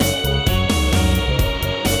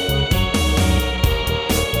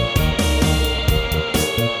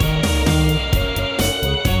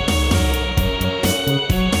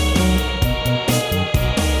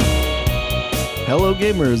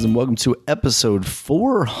gamers, and welcome to episode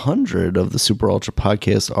 400 of the Super Ultra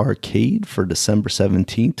Podcast Arcade for December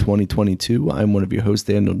 17th, 2022. I'm one of your hosts,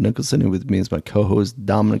 Daniel Nicholson, and with me is my co-host,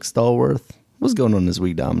 Dominic Stallworth. What's going on this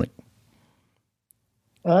week, Dominic?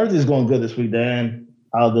 Everything's going good this week, Dan.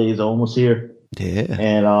 Holidays are almost here. Yeah.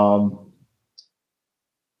 And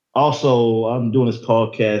also, I'm doing this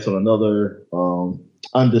podcast on another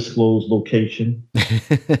undisclosed location.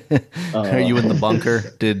 Are you in the bunker?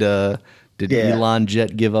 Did Elon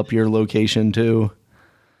Jet give up your location too?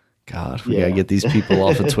 God, we gotta get these people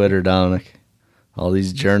off of Twitter, Dominic. All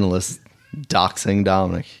these journalists doxing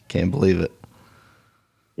Dominic. Can't believe it.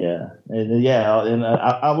 And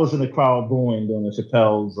I was in the crowd booing during the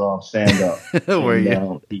Chappelle's stand-up. Were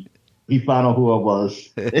you? He found out who I was.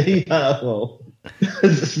 He found out.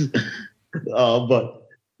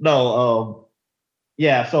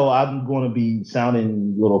 So I'm going to be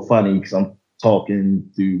sounding a little funny because I'm talking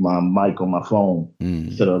through my mic on my phone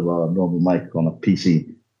instead of a normal mic on a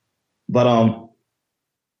PC. But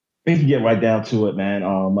we can get right down to it, man.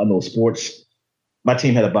 I know sports. My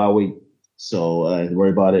team had a bye week, so I didn't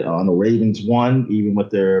worry about it. I know Ravens won, even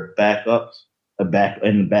with their backup.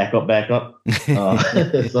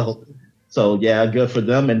 So yeah, good for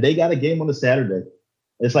them. And they got a game on the Saturday.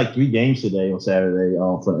 It's like 3 games today on Saturday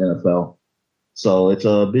for the NFL. So it's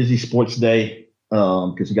a busy sports day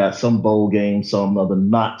because we got some bowl games, some of the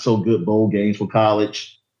not so good bowl games for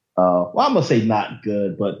college. I'm gonna say not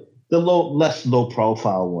good, but the less low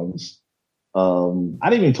profile ones. I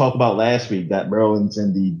didn't even talk about last week that Maryland's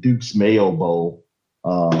in the Duke's Mayo Bowl.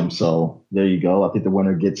 So there you go. I think the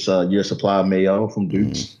winner gets a year's supply of mayo from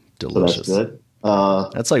Duke's. Delicious. So that's good.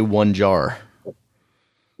 That's like one jar.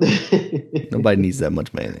 Nobody needs that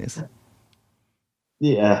much mayonnaise.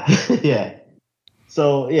 Yeah.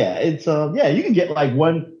 So yeah, it's you can get like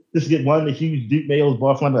get one of the huge Duke Mayos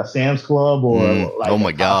bought from like a Sam's Club or like oh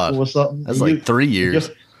my God or something. That's like 3 years.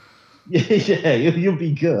 You'll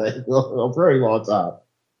be good a very long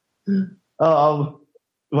time. Well,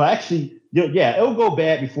 actually, it'll go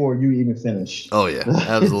bad before you even finish. Oh yeah,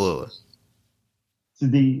 absolutely.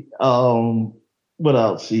 What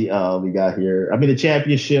else? We got here. I mean, the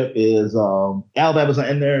championship is Alabama's not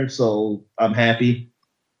in there, so I'm happy.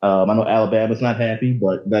 I know Alabama's not happy,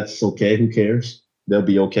 but that's okay. Who cares? They'll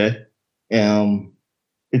be okay.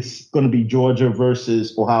 It's going to be Georgia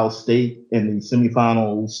versus Ohio State in the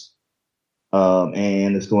semifinals,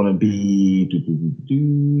 and it's going to be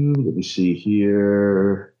let me see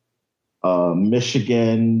here,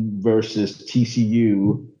 Michigan versus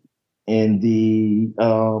TCU in the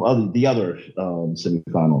other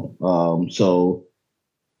semifinal. So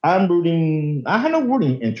I'm rooting. I have no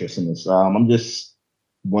rooting interest in this. I'm just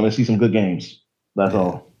want to see some good games. That's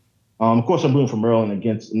all. Of course, I'm rooting for Maryland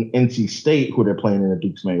against NC State, who they're playing in the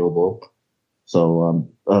Duke's Mayo Bowl. So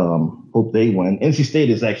hope they win. NC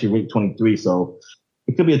State is actually ranked 23, so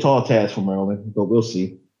it could be a tall task for Maryland, but we'll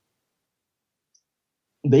see.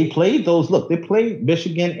 They played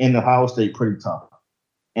Michigan and Ohio State pretty tough.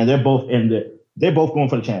 And they're both going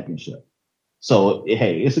for the championship. So,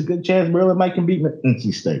 hey, it's a good chance Maryland might can beat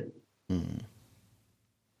NC State.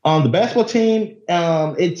 The basketball team,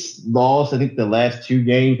 it's lost. I think the last 2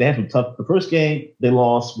 games they had some tough. The first game they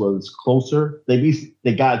lost was closer. They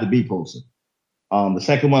got to be closer. The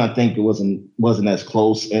second one, I think it wasn't as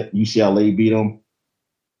close. UCLA beat them,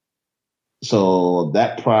 so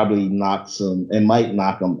that probably knocks them. It might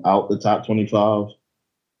knock them out the top 25.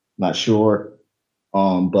 Not sure.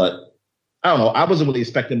 But I don't know. I wasn't really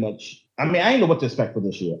expecting much. I mean, I didn't know what to expect for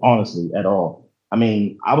this year, honestly, at all. I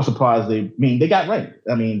mean, I was surprised they got ranked.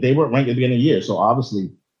 I mean, they weren't ranked at the beginning of the year, so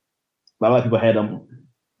obviously not a lot of people had them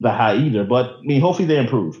that high either. But I mean, hopefully they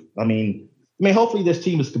improve. I mean, hopefully this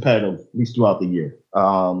team is competitive at least throughout the year.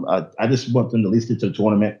 I just want them to at least get to the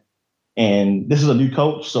tournament. And this is a new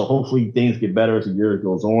coach, so hopefully things get better as the year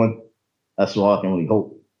goes on. That's all I can really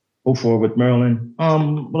hope for with Maryland.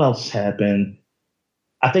 What else happened?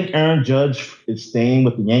 I think Aaron Judge is staying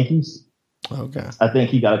with the Yankees. Okay. I think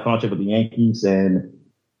he got a contract with the Yankees, and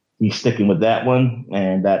he's sticking with that one,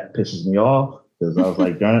 and that pisses me off because I was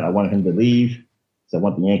like, darn it, I wanted him to leave. So I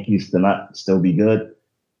want the Yankees to not still be good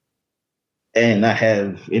and not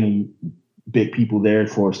have any big people there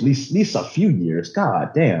for at least a few years.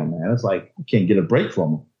 God damn, man. It's like I can't get a break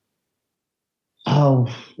from them. Oh,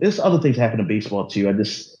 there's other things happen in baseball too. I don't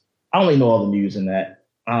really know all the news in that.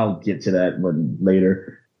 I'll get to that one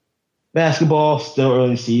later. Basketball, still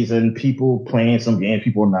early season. People playing some games,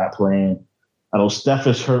 people are not playing. I know Steph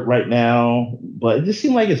is hurt right now, but it just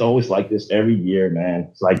seems like it's always like this every year, man.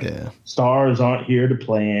 It's like stars aren't here to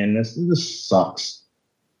play in. This sucks.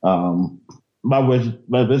 my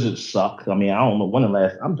Wizards suck. I mean, I don't know when the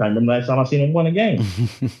last. I'm trying to remember the last time I seen them win a game.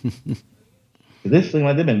 This thing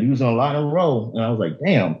like they've been losing a lot in a row, and I was like,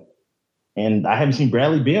 damn. And I haven't seen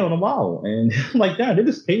Bradley Beal in a while, and I'm like, damn, they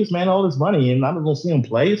just pay this man all this money, and I'm not gonna see him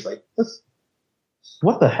play. It's like,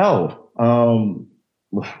 what the hell?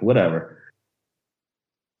 Whatever.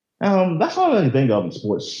 That's all I can think of in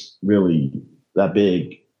sports really that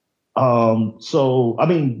big. So I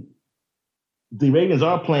mean, the Ravens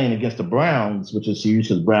are playing against the Browns, which is huge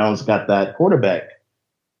because Browns got that quarterback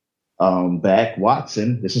back,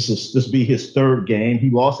 Watson. This will be his third game. He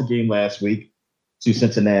lost a game last week to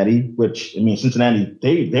Cincinnati, which I mean, Cincinnati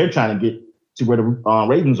they're trying to get to where the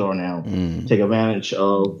Ravens are now, take advantage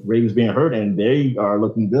of Ravens being hurt, and they are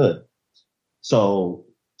looking good. So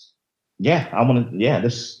yeah,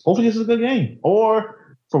 hopefully this is a good game.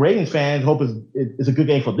 Or for Ravens fans, hope it's a good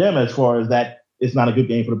game for them as far as that it's not a good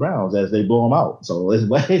game for the Browns as they blow them out. So it's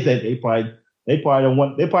ways that they probably don't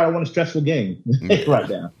want a stressful game right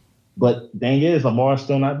now. But thing is, Lamar's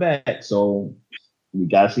still not back, so we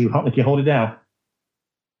gotta see how they can hold it down.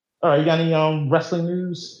 All right, you got any wrestling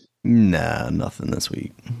news? Nah, nothing this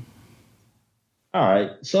week. All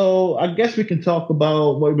right, so I guess we can talk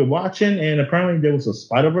about what we've been watching, and apparently there was a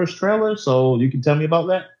Spider-Verse trailer, so you can tell me about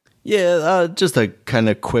that? Yeah, just a kind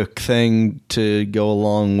of quick thing to go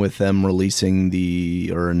along with them announcing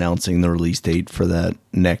the release date for that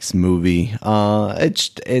next movie.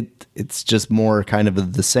 It's just more kind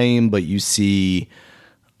of the same, but you see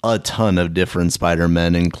a ton of different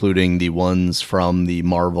Spider-Men, including the ones from the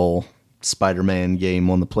Marvel Spider-Man game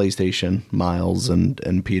on the PlayStation, Miles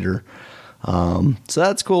and Peter. So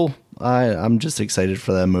that's cool. I'm just excited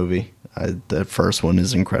for that movie. The first one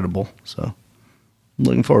is incredible, so I'm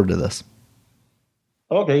looking forward to this.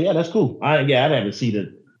 Okay, yeah, that's cool. I haven't seen it.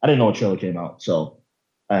 I didn't know a trailer came out, so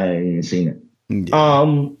I haven't even seen it.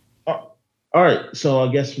 Yeah. All right, so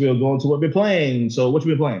I guess we'll go into what we're playing. So what you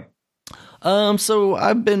been playing? So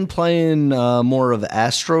I've been playing more of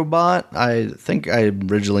Astrobot. I think I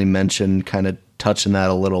originally mentioned kind of touching that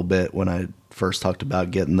a little bit when I first talked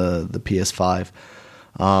about getting the PS5.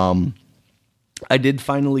 I did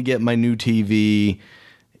finally get my new TV.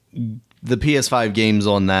 The PS5 games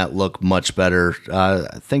on that look much better. I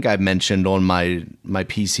think I mentioned on my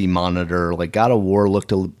PC monitor, like God of War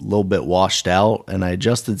looked a little bit washed out, and I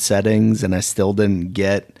adjusted settings, and I still didn't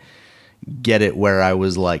get it where I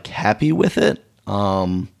was like happy with it.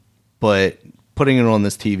 But putting it on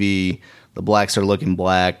this TV, the blacks are looking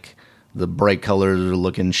black, the bright colors are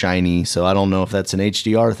looking shiny. So I don't know if that's an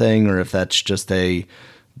HDR thing or if that's just a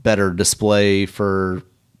better display for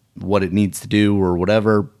what it needs to do or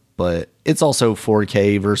whatever. But it's also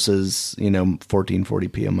 4K versus,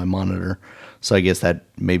 1440p on my monitor. So I guess that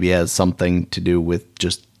maybe has something to do with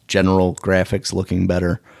just general graphics looking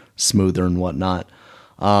better, smoother and whatnot.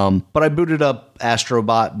 But I booted up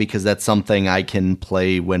Astrobot because that's something I can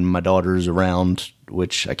play when my daughter's around,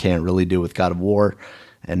 which I can't really do with God of War.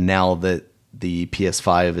 And now that the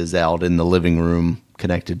PS5 is out in the living room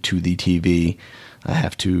connected to the TV, I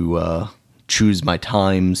have to choose my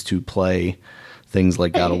times to play things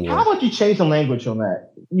like God of War. How about you change the language on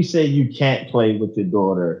that? You say you can't play with your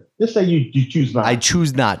daughter. Just say you choose not. I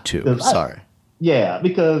choose not to. Sorry.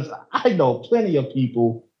 Because I know plenty of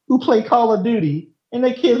people who play Call of Duty and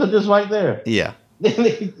their kids are just right there. Yeah.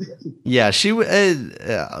 Yeah, she one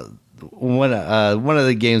of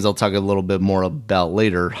the games I'll talk a little bit more about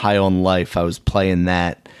later, High on Life, I was playing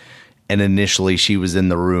that, and initially she was in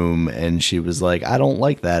the room and she was like, I don't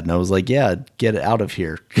like that. And I was like, yeah, get it out of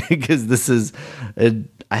here. Because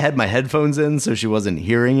I had my headphones in, so she wasn't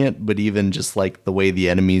hearing it, but even just like the way the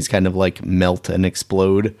enemies kind of like melt and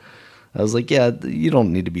explode, I was like, yeah, you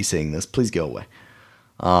don't need to be seeing this. Please go away.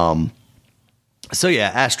 So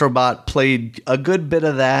yeah, Astrobot, played a good bit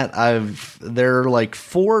of that. There are like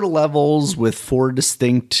 4 levels with 4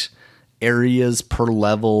 distinct areas per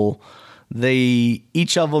level.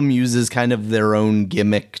 Each of them uses kind of their own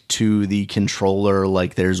gimmick to the controller.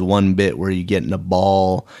 Like there's one bit where you get in a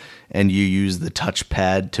ball and you use the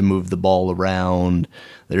touchpad to move the ball around.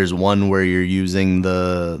 There's one where you're using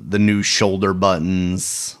the new shoulder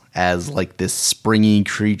buttons as like this springy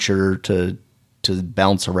creature to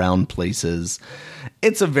bounce around places.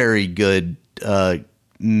 It's a very good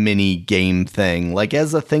mini game thing. Like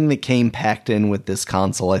as a thing that came packed in with this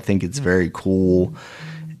console, I think it's very cool.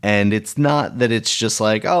 And it's not that it's just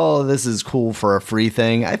like, oh, this is cool for a free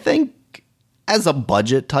thing. I think as a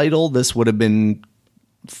budget title, this would have been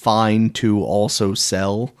fine to also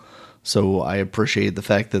sell. So I appreciate the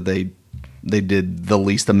fact that they did the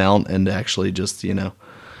least amount and actually just,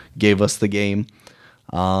 gave us the game.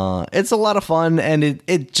 It's a lot of fun, and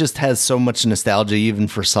it just has so much nostalgia, even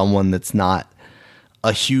for someone that's not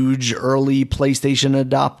a huge early PlayStation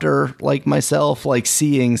adopter like myself. Like,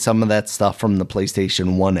 seeing some of that stuff from the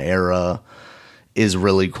PlayStation 1 era is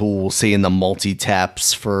really cool. Seeing the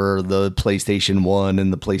multi-taps for the PlayStation 1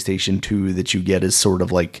 and the PlayStation 2 that you get is sort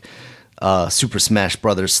of like Super Smash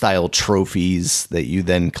Brothers style trophies that you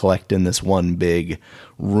then collect in this one big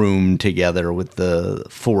room together with the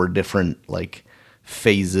 4 different like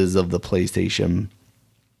phases of the PlayStation.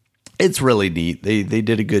 It's really neat. They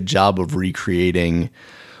did a good job of recreating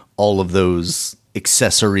all of those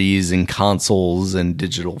accessories and consoles in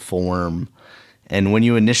digital form. And when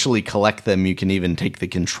you initially collect them, you can even take the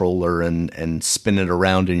controller and spin it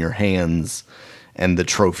around in your hands, and the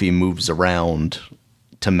trophy moves around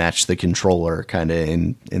to match the controller kind of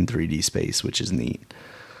in 3D space, which is neat.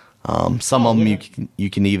 Some of them you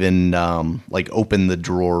can even like open the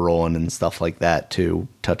drawer on and stuff like that too,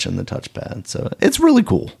 touching the touchpad. So it's really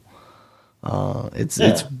cool.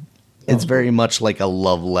 It's very much like a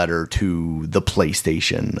love letter to the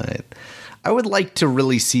PlayStation. I would like to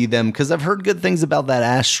really see them, because I've heard good things about that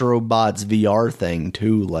Astrobots VR thing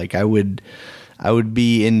too. Like, I would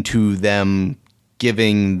be into them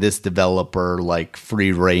giving this developer like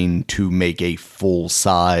free reign to make a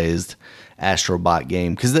full-sized Astrobot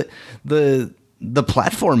game, because the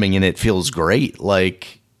platforming in it feels great.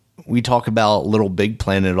 Like, we talk about Little Big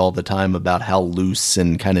Planet all the time about how loose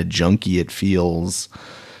and kind of junky it feels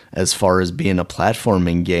as far as being a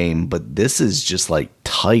platforming game, but this is just like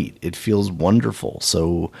tight. It feels wonderful.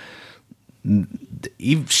 So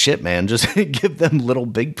shit, man, just give them Little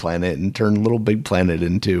Big Planet and turn Little Big Planet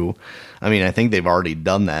into, I mean, I think they've already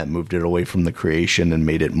done that, moved it away from the creation and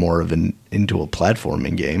made it more of into a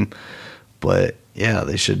platforming game. But yeah,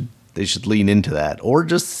 they should lean into that, or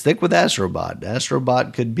just stick with Astrobot.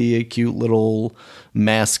 Astrobot could be a cute little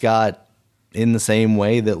mascot in the same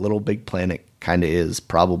way that Little Big Planet kind of is,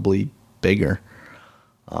 probably bigger.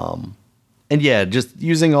 And yeah, just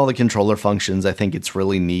using all the controller functions, I think it's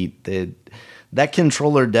really neat. That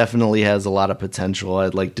controller definitely has a lot of potential.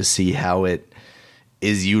 I'd like to see how it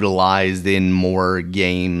is utilized in more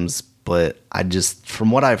games, but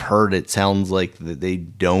from what I've heard, it sounds like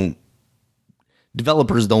that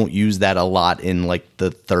developers don't use that a lot in like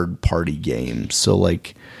the third party games. So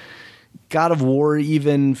like God of War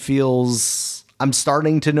even feels, I'm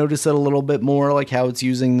starting to notice it a little bit more, like how it's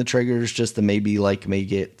using the triggers just to maybe like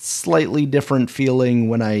make it slightly different feeling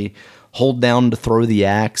when I hold down to throw the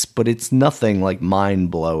axe, but it's nothing like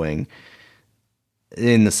mind blowing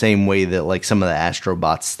in the same way that like some of the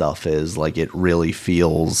Astrobot stuff is. Like, it really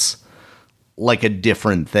feels like a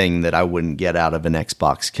different thing that I wouldn't get out of an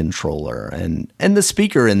Xbox controller. And the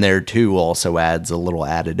speaker in there too also adds a little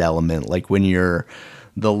added element. Like, when you're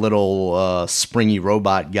the little springy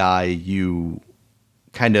robot guy, you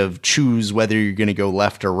kind of choose whether you're going to go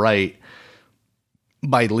left or right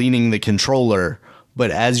by leaning the controller.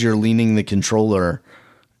 But as you're leaning the controller,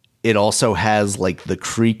 it also has like the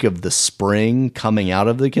creak of the spring coming out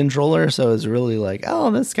of the controller. So it's really like,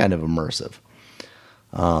 oh, that's kind of immersive.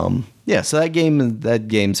 Yeah, so that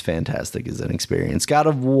game's fantastic as an experience. God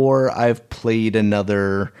of War, I've played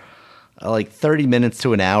another like 30 minutes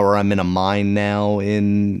to an hour. I'm in a mine now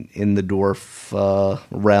in the dwarf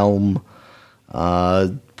realm.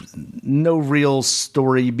 No real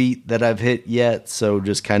story beat that I've hit yet, so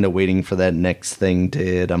just kind of waiting for that next thing to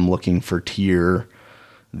hit. I'm looking for Tyr,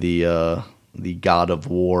 the god of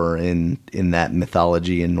war in that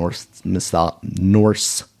mythology, in Norse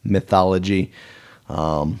mythology.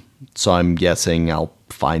 So I'm guessing I'll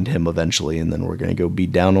find him eventually, and then we're going to go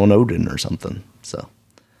beat down on Odin or something. So,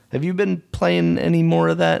 have you been playing any more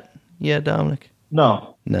of that yet, Dominic?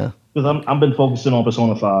 No. Because I've been focusing on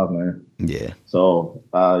Persona 5, man. Yeah. So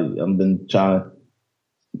I've been trying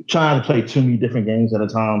to play too many different games at a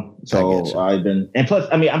time. So I've been, and plus,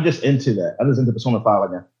 I mean, I'm just into that. I'm just into Persona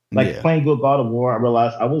 5 again. Like, playing good God of War, I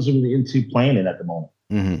realized I wasn't really into playing it at the moment.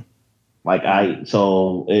 Mm-hmm.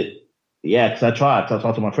 Because I tried. So I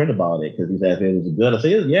talked to my friend about it, because he said it was good. I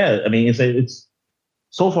said, yeah. I mean, it's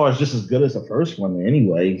so far it's just as good as the first one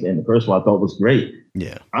anyway. And the first one I thought was great.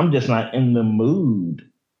 Yeah. I'm just not in the mood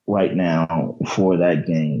right now for that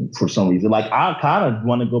game for some reason. Like, I kind of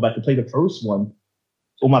want to go back and play the first one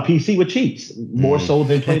on my PC with cheats more so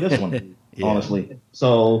than play this one, honestly.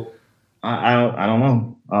 So I don't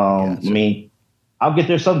know. I mean, I'll get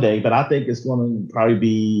there someday, but I think it's going to probably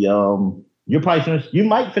be. You might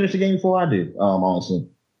finish the game before I do. Honestly.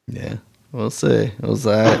 Yeah, we'll see.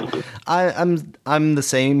 I'm the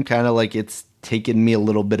same kind of, like, it's taken me a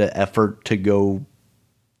little bit of effort to go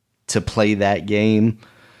to play that game.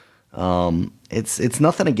 It's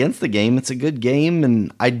nothing against the game. It's a good game,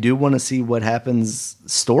 and I do want to see what happens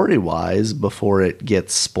story-wise before it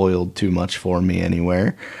gets spoiled too much for me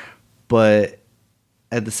anywhere. But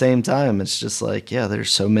at the same time, it's just like, yeah,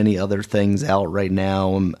 there's so many other things out right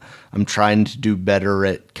now. I'm trying to do better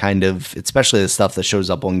at kind of, especially the stuff that shows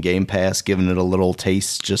up on Game Pass, giving it a little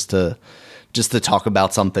taste just to talk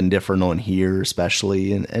about something different on here,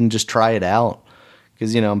 especially, and just try it out.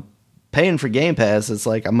 Because, I'm paying for Game Pass. It's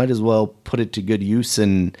like I might as well put it to good use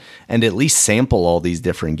and at least sample all these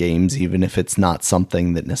different games, even if it's not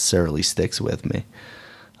something that necessarily sticks with me.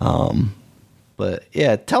 But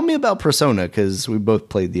yeah, tell me about Persona, because we both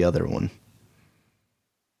played the other one.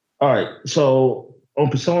 All right, so on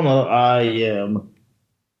Persona, I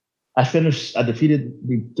defeated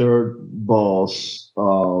the third boss.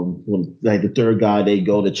 The third guy, they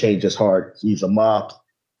go to change his heart. He's a mob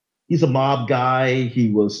guy. He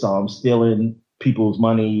was stealing people's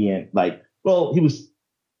money and he was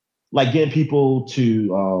getting people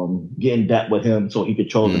to get in debt with him so he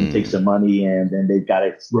controls them and takes their money, and then they got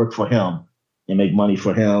to work for him and make money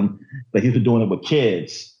for him. But he was doing it with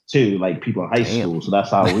kids too, like people in high school. So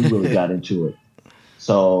that's how we really got into it.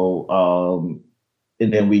 So,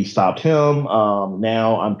 and then we stopped him.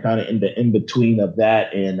 Now I'm kind of in the in-between of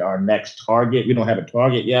that and our next target. We don't have a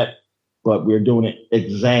target yet, but we're doing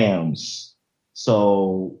exams.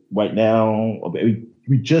 So right now,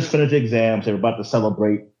 we just finished exams. We're about to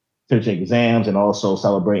celebrate finishing exams and also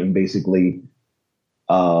celebrating basically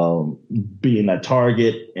being that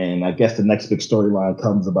target. And I guess the next big storyline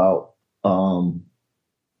comes about from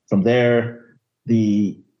there.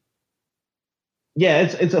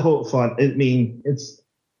 It's a whole fun. It's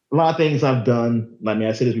a lot of things I've done.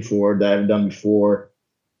 I said this before that I haven't done before.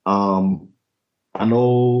 I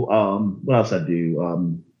know what else I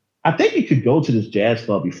do. I think you could go to this jazz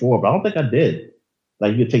club before, but I don't think I did.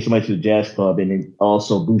 Like you could take somebody to the jazz club and then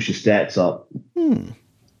also boost your stats up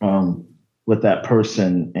with that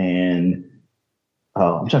person. And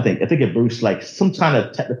I'm trying to think. I think it boosts like some kind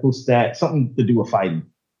of technical stat, something to do with fighting.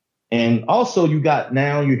 And also you have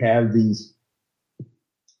these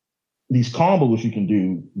combos you can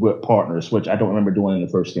do with partners, which I don't remember doing in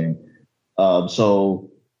the first game. So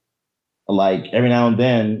like every now and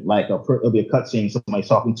then, there'll be a cutscene, somebody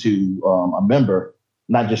talking to a member,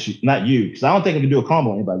 not you, because I don't think I can do a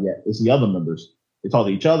combo with anybody yet. It's the other members. They talk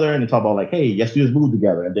to each other and they talk about like, hey, let's do this move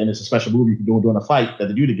together. And then it's a special move you can do during a fight that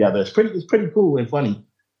they do together. It's pretty cool and funny.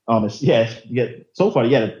 So far,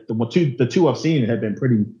 the two I've seen have been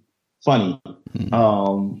pretty funny.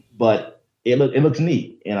 But it looks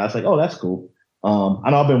neat, and I was like, oh, that's cool. I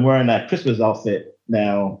know I've been wearing that Christmas outfit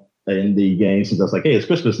now in the game since I was like, hey, it's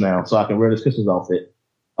Christmas now, so I can wear this Christmas outfit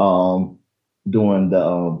during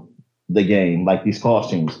the game, like these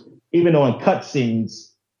costumes. Even though in cutscenes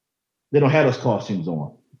they don't have those costumes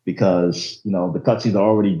on because the cutscenes are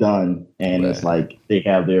already done, and It's like they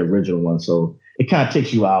have their original one, so it kind of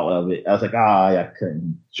takes you out of it. I was like, I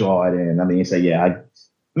couldn't draw it in. I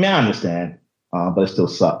understand, but it still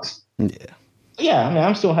sucks. Yeah.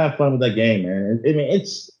 I'm still having fun with that game, man.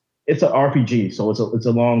 It's an RPG, so it's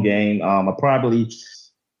a long game. I probably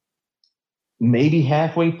maybe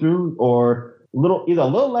halfway through, or either a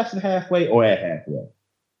little less than halfway or at halfway.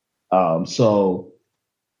 So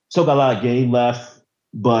still got a lot of game left,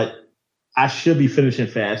 but I should be finishing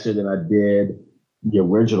faster than I did the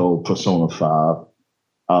original Persona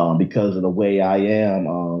 5 because of the way I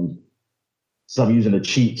am. So I'm using a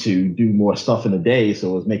cheat to do more stuff in a day.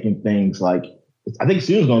 So it's making things like, I think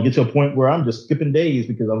soon it's going to get to a point where I'm just skipping days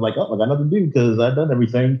because I'm like, oh, I got nothing to do because I've done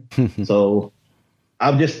everything. So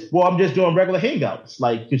I'm just doing regular hangouts,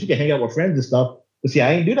 because you can hang out with friends and stuff. But see,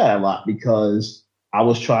 I ain't do that a lot because I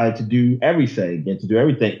was trying to do everything, and to do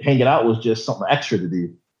everything, hanging out was just something extra to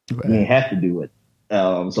do. Right. You didn't have to do it.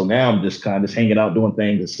 So now I'm just kind of hanging out, doing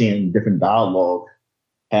things and seeing different dialogue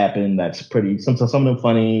happen. That's pretty, some of them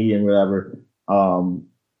funny and whatever.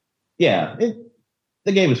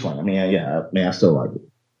 The game is fun. I still like it.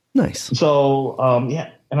 Nice. So,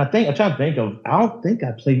 and I'm trying to think of, I don't think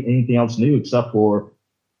I played anything else new except for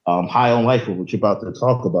High on Life, which you're about to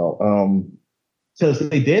talk about. Because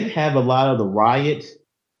they did have a lot of the Riot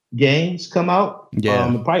games come out. Yeah.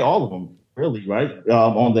 Probably all of them, really, right?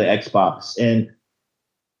 On the Xbox. And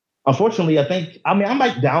unfortunately, I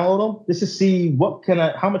might download them just to see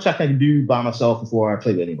how much I can do by myself before I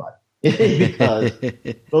play with anybody.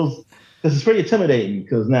 Because it's pretty intimidating,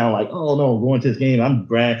 because now oh no, going to this game, I'm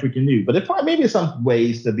brand freaking new. But there probably maybe some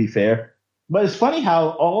ways to be fair. But it's funny how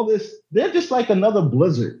all this, they're just like another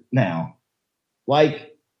Blizzard now.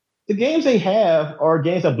 Like the games they have are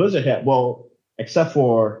games that Blizzard had. Well, except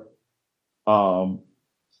for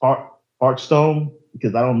Hearthstone,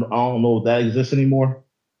 because I don't know if that exists anymore.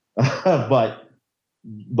 but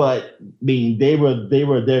I mean, they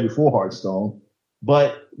were there before Hearthstone.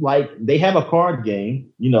 But like, they have a card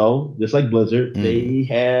game, just like Blizzard. They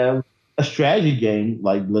have a strategy game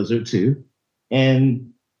like Blizzard too,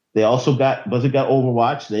 and they also Blizzard got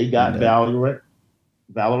Overwatch. They got Valorant,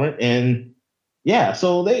 and yeah,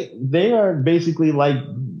 so they are basically like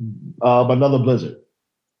another Blizzard,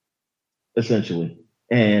 essentially.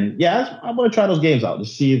 And yeah, I'm gonna try those games out to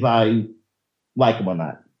see if I like them or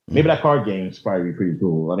not. Maybe that card game is probably pretty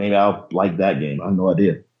cool. I mean, I'll like that game. I have no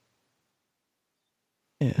idea.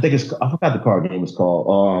 Yeah. I forgot the card game was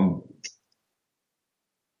called.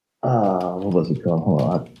 What was it called? Hold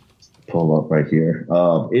on, I pull up right here.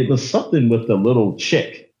 It was something with the little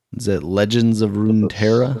chick. Is it Legends of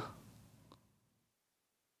Runeterra?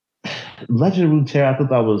 Legend of Runeterra. I thought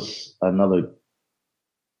that was another.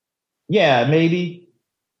 Yeah, maybe.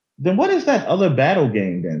 Then what is that other battle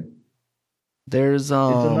game then? There's It's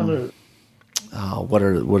another.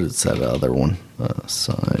 what is that other one?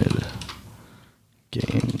 Side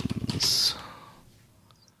games.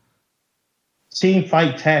 Team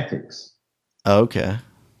Fight Tactics. Oh, okay.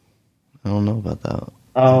 I don't know about that.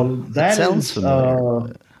 That sounds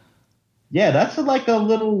familiar. Yeah, that's like a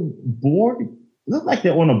little board. It looks like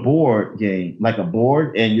they're on a board game, like a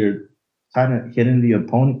board, and you're kind of hitting the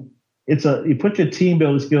opponent. You put your team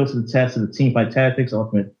building skills to the test of the Team Fight Tactics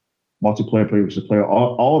Ultimate Multiplayer Player versus Player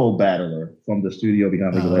Auto Battler from the studio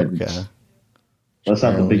behind League of Legends. Okay. Let's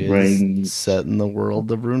have the big brain. Set in the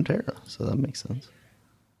world of Runeterra, so that makes sense.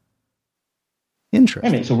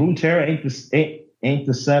 Interesting. I mean, so Runeterra ain't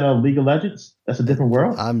the set of League of Legends? That's a different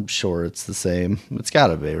world? I'm sure it's the same. It's got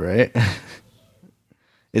to be, right?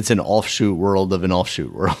 It's an offshoot world of an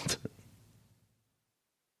offshoot world.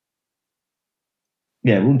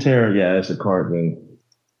 Yeah, Runeterra, yeah, it's a card game.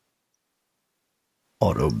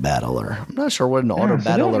 Auto Battler. I'm not sure what an Auto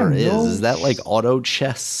Battler is. Is that like auto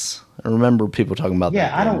chess? I remember people talking about that.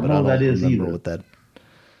 Yeah, I don't know what that is either.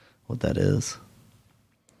 What that is.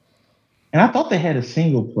 And I thought they had a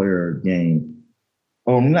single player game.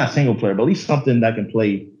 Or not single player, but at least something that can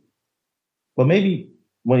play. But maybe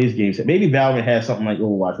one of these games, maybe Valorant has something like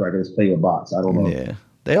Overwatch where I can just play with bots. I don't know. Yeah.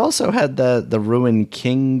 They also had the Ruined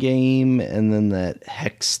King game and then that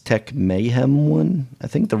Hextech Mayhem one. I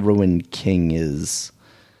think the Ruined King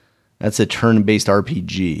that's a turn-based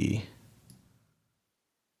RPG.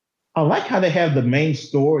 I like how they have the main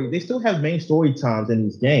story. They still have main story times in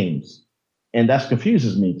these games. And that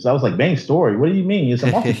confuses me because I was like, main story? What do you mean? It's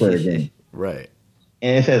a multiplayer game. Right.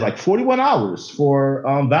 And it says like 41 hours for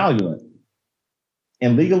Valorant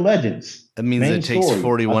and League of Legends. That means it takes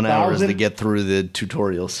 41 hours to get through the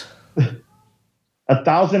tutorials.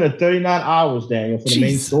 1,039 hours, Daniel, for the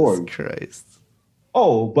main story. Jesus Christ.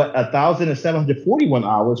 Oh, but 1,741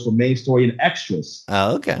 hours for main story and extras.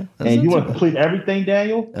 Oh, okay. And you want to complete everything,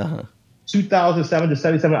 Daniel?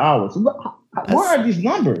 2,777 hours. What are these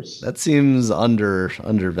numbers? That seems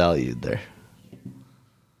undervalued there.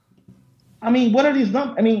 I mean, what are these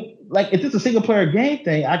numbers? I mean, like, if it's a single player game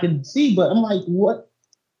thing, I can see, but I'm like, what?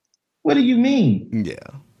 What do you mean? Yeah.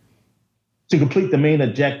 To complete the main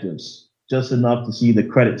objectives, just enough to see the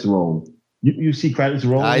credits roll. You see credits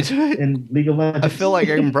roll in League of Legends? I feel like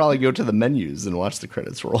I can probably go to the menus and watch the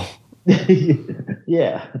credits roll.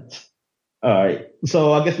 Yeah. All right.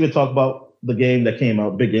 So I guess we'll talk about the game that came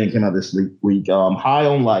out. Big game came out this week. High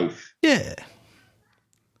on Life. Yeah.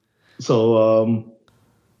 So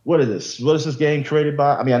what is this? What is this game created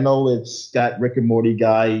by? I mean, I know it's got Rick and Morty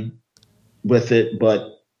guy with it, but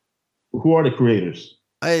who are the creators?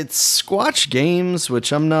 It's Squatch Games,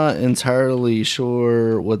 which I'm not entirely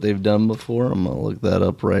sure what they've done before. I'm going to look that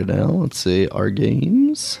up right now. Let's see. Our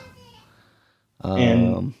games.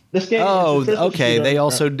 And this game. Oh, okay. They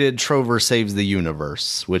also did Trover Saves the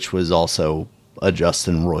Universe, which was also a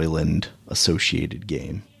Justin Roiland associated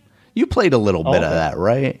game. You played a little bit of that,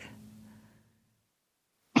 right?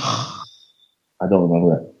 I don't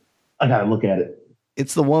remember that. I got to look at it.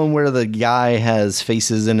 It's the one where the guy has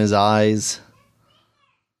faces in his eyes.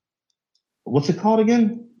 What's it called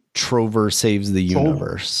again? Trover Saves the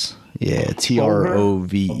Universe. Yeah, Trover.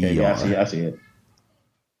 Okay, yeah, I see it.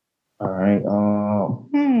 All right.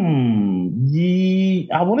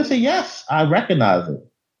 I want to say yes. I recognize it.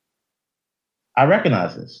 I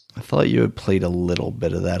recognize this. I thought you had played a little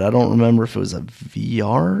bit of that. I don't remember if it was a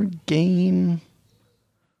VR game.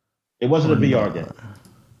 It wasn't a VR game.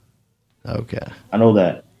 Okay. I know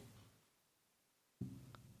that.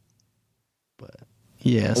 But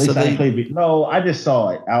yeah, at least I played. No, I just saw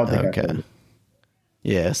it. I don't think I played it.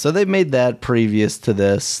 Yeah, so they made that previous to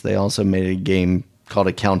this. They also made a game called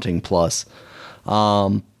Accounting Plus.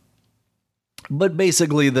 But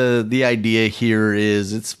basically the idea here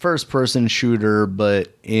is it's first person shooter,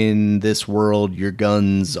 but in this world, your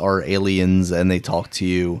guns are aliens and they talk to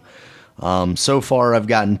you. So far, I've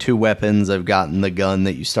gotten 2 weapons. I've gotten the gun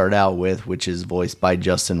that you start out with, which is voiced by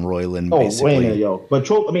Justin Roiland. Oh, basically. Wait a minute, yo. But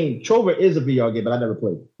Trover is a VR game, but I never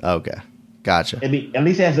played it. Okay, gotcha. At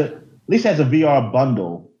least it has a VR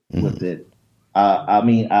bundle with it.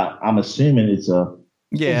 I'm assuming it's a.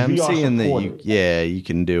 Yeah, I'm VR seeing supported. that you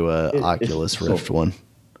can do a Oculus Rift one.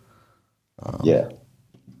 Yeah.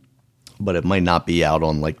 But it might not be out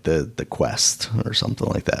on like the Quest or something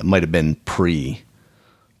like that. It might have been pre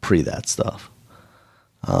that stuff.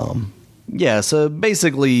 So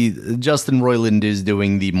basically Justin Roiland is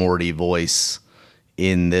doing the Morty voice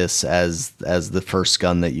in this as the first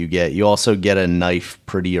gun that you get. You also get a knife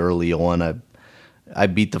pretty early on. I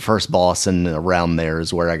beat the first boss, and around there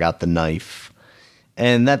is where I got the knife.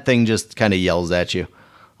 And that thing just kind of yells at you.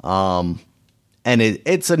 And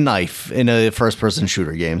it's a knife in a first-person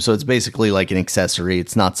shooter game. So it's basically like an accessory.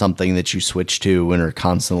 It's not something that you switch to and are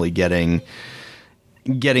constantly getting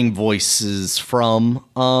voices from.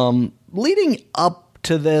 Leading up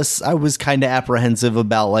to this, I was kind of apprehensive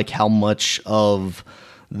about like how much of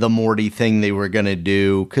the Morty thing they were going to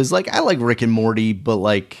do. Because like I like Rick and Morty, but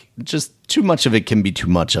like just too much of it can be too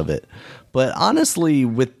much of it. But honestly,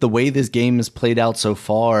 with the way this game has played out so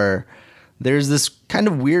far, there's this kind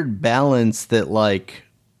of weird balance that, like,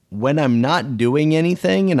 when I'm not doing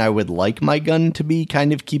anything and I would like my gun to be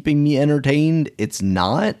kind of keeping me entertained, it's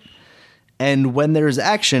not. And when there's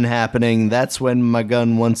action happening, that's when my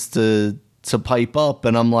gun wants to pipe up.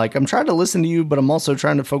 And I'm like, I'm trying to listen to you, but I'm also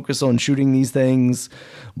trying to focus on shooting these things.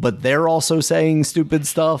 But they're also saying stupid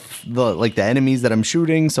stuff, like the enemies that I'm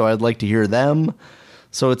shooting, so I'd like to hear them.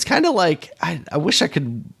 So it's kind of like, I wish I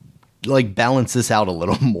could like balance this out a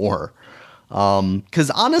little more. Cause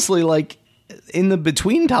honestly, like in the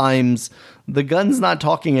between times, the gun's not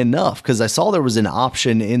talking enough. Cause I saw there was an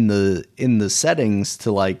option in the settings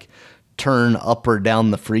to like turn up or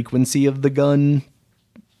down the frequency of the gun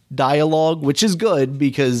dialogue, which is good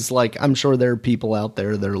because like, I'm sure there are people out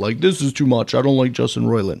there that are like, this is too much. I don't like Justin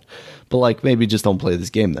Roiland, but like, maybe just don't play this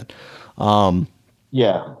game then.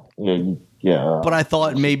 Yeah. But I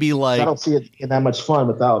thought maybe like I don't see it being that much fun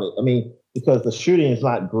without it. I mean, because the shooting is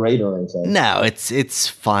not great or anything. No, it's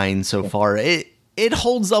fine so far. It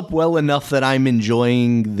holds up well enough that I'm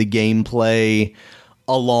enjoying the gameplay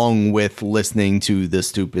along with listening to the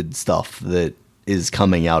stupid stuff that is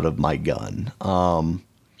coming out of my gun.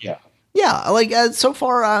 Yeah, like so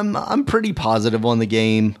far I'm pretty positive on the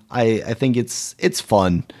game. I think it's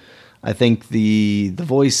fun. I think the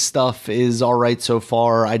voice stuff is all right so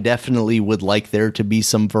far. I definitely would like there to be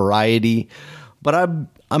some variety, but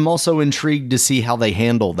I'm also intrigued to see how they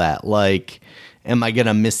handle that. Like, am I going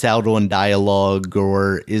to miss out on dialogue,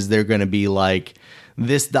 or is there going to be like,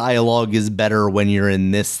 this dialogue is better when you're in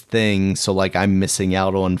this thing, so like I'm missing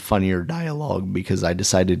out on funnier dialogue because I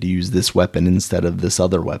decided to use this weapon instead of this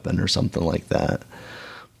other weapon or something like that.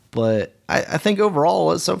 But I think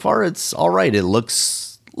overall, so far, it's all right. It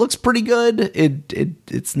looks pretty good.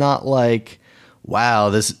 It's not like, wow,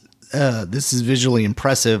 this is visually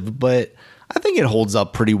impressive, but I think it holds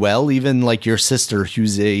up pretty well. Even like your sister,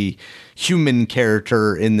 who's a human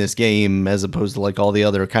character in this game, as opposed to like all the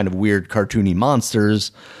other kind of weird cartoony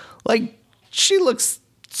monsters, like she looks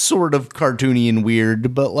sort of cartoony and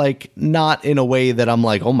weird, but like not in a way that I'm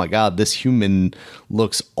like, oh my God, this human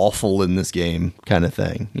looks awful in this game kind of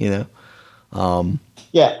thing, you know?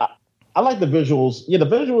 Yeah. I like the visuals. Yeah, the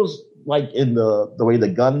visuals, like in the way the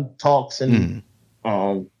gun talks and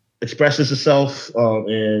expresses itself,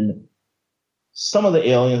 and some of the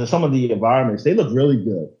aliens and some of the environments, they look really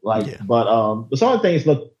good. But some of the things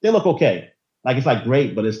look okay. Like it's like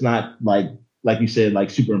great, but it's not like you said, like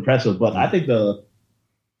super impressive. But I think the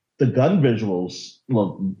gun visuals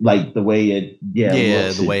look like the way it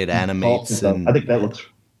looks, the way it animates. I think that looks.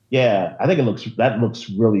 Yeah, I think that looks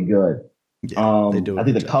really good. Yeah, they do. I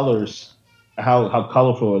think the colors, how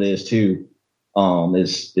colorful it is too,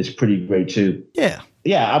 is pretty great too. Yeah.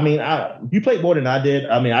 Yeah, I mean, you played more than I did.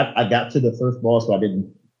 I mean, I got to the first boss, but I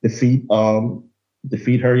didn't defeat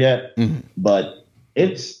her yet. Mm-hmm. But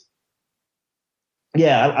it's,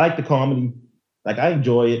 I like the comedy. Like I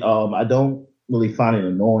enjoy it. I don't really find it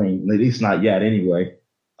annoying, at least not yet. Anyway.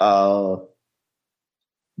 I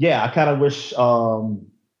kind of wish.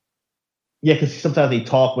 Because sometimes they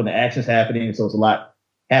talk when the action's happening, so it's a lot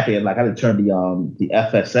happier. Like I had to turn the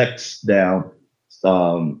FSX down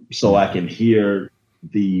so I can hear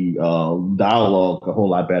the dialogue a whole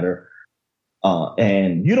lot better.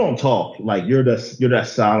 And you don't talk, like you're that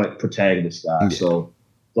silent protagonist guy. Yeah. So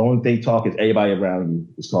the only thing talk is everybody around you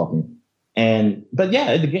is talking. But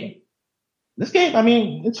yeah, this game, I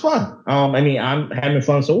mean, it's fun. I mean, I'm having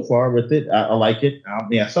fun so far with it. I like it.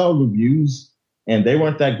 I saw reviews and they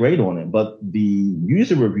weren't that great on it, but the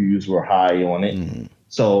user reviews were high on it. Mm.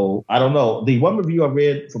 So I don't know. The one review I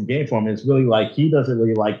read from Game Informer is really like, he doesn't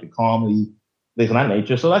really like the comedy, things of that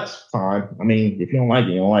nature. So that's fine. I mean, if you don't like it,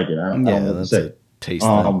 you don't like it. I don't know that's a taste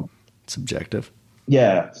subjective.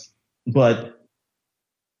 Yeah. But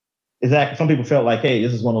exactly. Some people felt like, hey,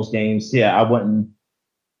 this is one of those games. Yeah, I wouldn't.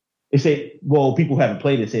 They say, well, people who haven't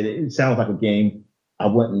played it say that it sounds like a game I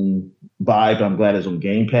wouldn't buy, but I'm glad it's on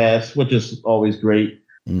Game Pass, which is always great.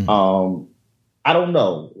 Mm. I don't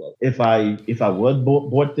know if I would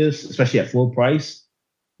bought this, especially at full price,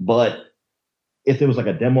 but if there was like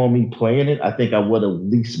a demo of me playing it, I think I would have at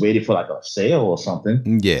least waited for like a sale or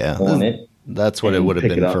something. Yeah, on it. That's what it would have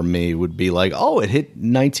been for me. Would be like, oh, it hit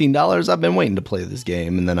 $19. I've been waiting to play this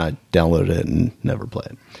game, and then I download it and never play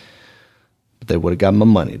it. But they would have got my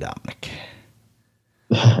money, Dominic.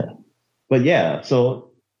 But yeah,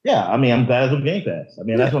 so yeah, I mean, I'm glad it's on Game Pass. I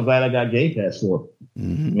mean, that's what I'm glad I got Game Pass for.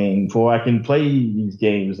 Mm-hmm. I mean, before I can play these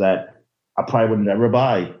games that I probably would never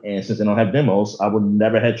buy, and since they don't have demos, I would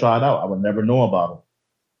never have tried out. I would never know about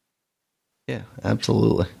them. Yeah,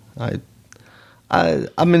 absolutely.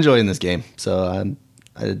 I'm enjoying this game, so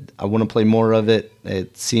I want to play more of it.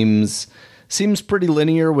 It seems pretty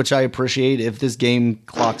linear, which I appreciate. If this game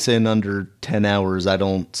clocks in under 10 hours, I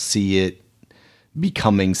don't see it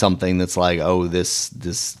becoming something that's like, oh,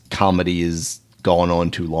 this comedy is going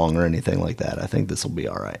on too long or anything like that. I think this will be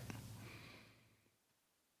all right.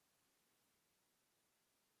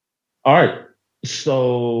 All right.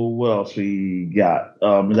 So what else we got?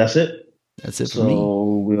 That's it. That's it for me.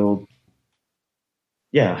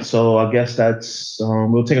 So I guess that's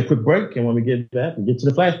we'll take a quick break, and when we get back, we'll get to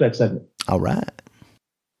the flashback segment. All right.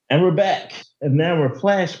 And we're back. And now we're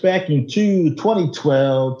flashbacking to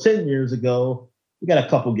 2012, 10 years ago. We got a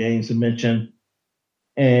couple games to mention.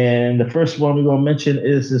 And the first one we're going to mention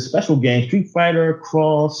is the special game, Street Fighter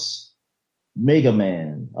Cross Mega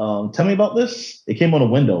Man. Tell me about this. It came on the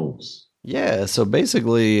Windows. Yeah, so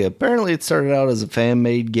basically, apparently it started out as a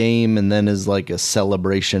fan-made game and then as like a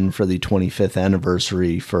celebration for the 25th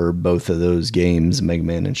anniversary for both of those games, Mega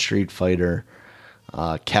Man and Street Fighter.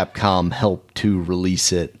 Capcom helped to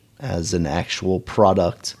release it as an actual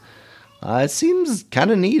product. It seems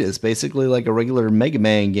kind of neat. It's basically like a regular Mega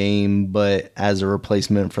Man game, but as a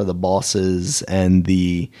replacement for the bosses and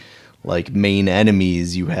the like main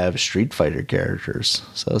enemies, you have Street Fighter characters.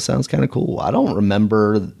 So it sounds kind of cool. I don't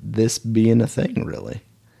remember this being a thing, really.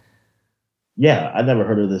 Yeah, I never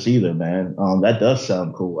heard of this either, man. That does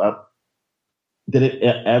sound cool. Did it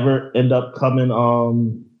ever end up coming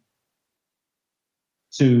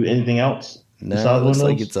to anything else? No, it looks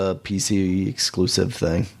like it's a PC exclusive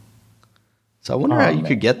thing. So I wonder how you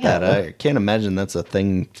could get that. I can't imagine that's a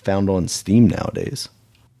thing found on Steam nowadays.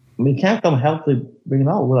 I mean, Capcom helped to bring it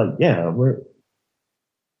out. We're like, yeah, where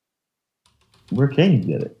can you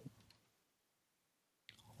get it?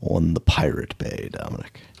 On the Pirate Bay,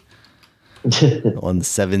 Dominic. On the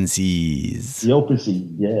Seven Seas. The Open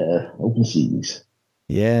Seas, yeah. Open Seas.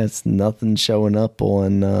 Yeah, it's nothing showing up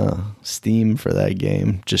on Steam for that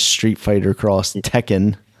game. Just Street Fighter Cross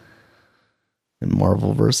Tekken and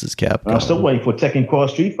Marvel vs. Capcom. I'm still waiting for Tekken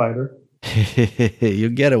Cross Street Fighter.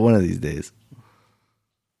 You'll get it one of these days.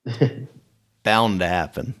 Bound to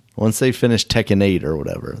happen. Once they finish Tekken 8 or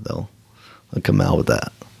whatever, they'll come out with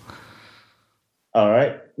that. All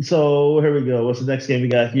right. So here we go. What's the next game we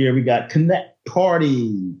got here? We got Connect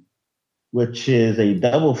Party, which is a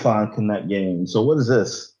Double Fine Connect game. So what is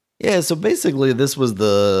this? Yeah, so basically this was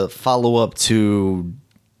the follow-up to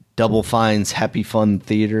Double Fine's Happy Fun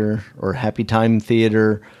Theater or Happy Time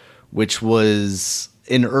Theater, which was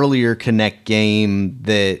an earlier Connect game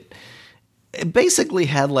that it basically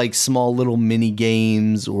had like small little mini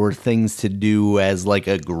games or things to do as like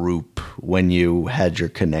a group when you had your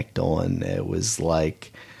Connect on. It was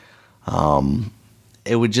like,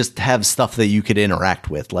 it would just have stuff that you could interact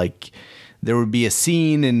with. Like there would be a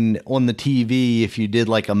scene and on the TV, if you did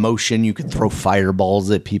like a motion, you could throw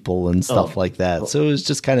fireballs at people and stuff like that. So it was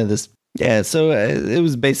just kind of this. Yeah. So it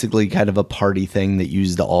was basically kind of a party thing that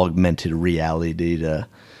used the augmented reality to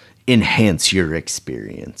enhance your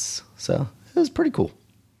experience. So it was pretty cool.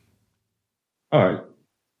 All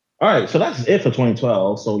right. So that's it for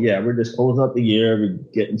 2012. So yeah, we're just closing up the year. We're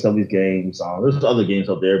getting some of these games. There's other games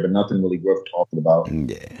out there, but nothing really worth talking about.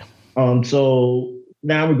 Yeah. So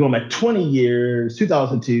now we're going back 20 years,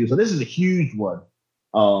 2002. So this is a huge one.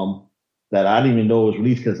 that I didn't even know was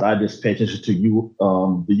released because I just pay attention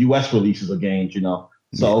to the US releases of games,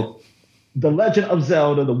 So The Legend of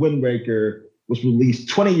Zelda, The Wind Waker was released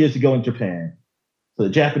 20 years ago in Japan. So the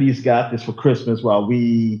Japanese got this for Christmas while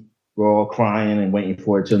we were all crying and waiting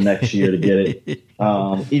for it till next year to get it.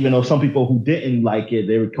 Even though some people who didn't like it,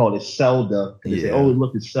 they would call it Zelda. They say, "Oh,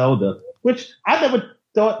 look, it's Zelda," which I never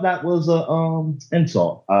thought that was a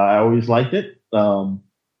insult. I always liked it.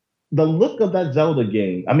 The look of that Zelda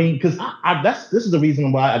game. I mean, because this is the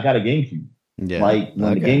reason why I got a GameCube. Yeah. Like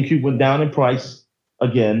when the GameCube went down in price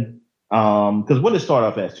again, because what did it start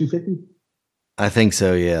off as? $250? I think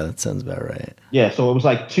so. Yeah, that sounds about right. Yeah, so it was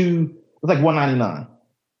like $199.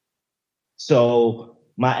 So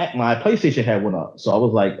my PlayStation had went up. So I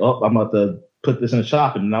was like, oh, I'm about to put this in the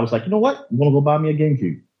shop, and I was like, you know what? I'm gonna go buy me a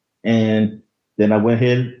GameCube. And then I went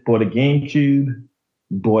ahead, bought a GameCube,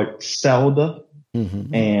 bought Zelda.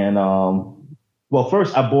 Mm-hmm. And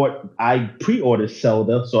first I pre-ordered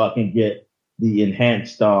Zelda so I can get the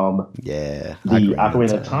enhanced the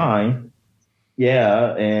Ocarina of Time.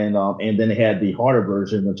 Yeah, and then they had the harder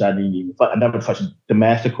version, which I never touched the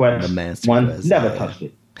Master Quest. Never touched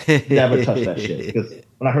it. Never touched that shit. Because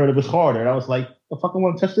when I heard it was harder, I was like, the fuck I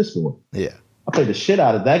want to touch this for? Yeah. I played the shit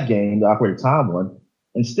out of that game, the Ocarina of Time one,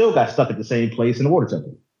 and still got stuck at the same place in the water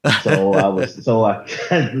temple. So I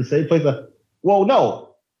the same place. Well,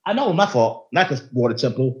 no, I know my fault. Not the water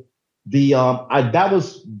temple. It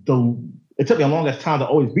took me a longest time to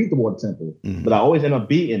always beat the water temple, but I always end up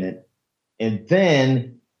beating it. And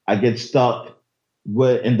then I get stuck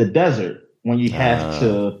in the desert when you have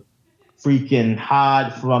to freaking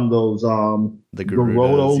hide from those the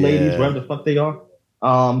Gerudo ladies, whatever the fuck they are.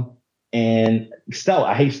 And stealth.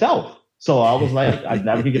 I hate stealth. So I was like, I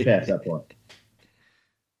never could get past that part.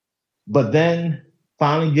 But then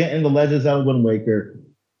finally getting the Legend of Zelda Wind Waker,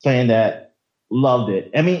 playing that, loved it.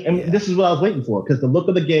 I mean, this is what I was waiting for, because the look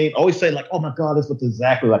of the game, I always say like, oh my God, this looks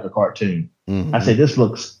exactly like a cartoon. Mm-hmm. I say, this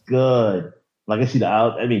looks good. Like I see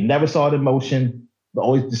never saw it in motion, but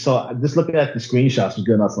always just looking at the screenshots was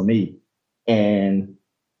good enough for me. And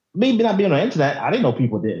maybe not being on the internet, I didn't know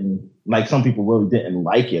people didn't, like some people really didn't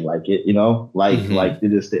like it, like they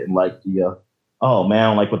just didn't like the, oh man, I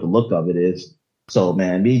don't like what the look of it is. So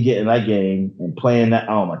man, me getting that game and playing that,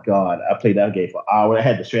 oh my God, I played that game for hours. I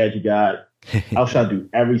had the strategy guide. I was trying to do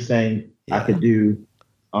everything I could do.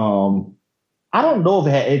 I don't know if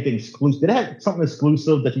it had anything exclusive. Did it have something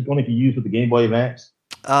exclusive that you only could use with the Game Boy Advance?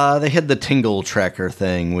 They had the tingle tracker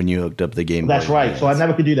thing when you hooked up the Game Boy That's right. Advance. So I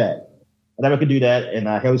never could do that. And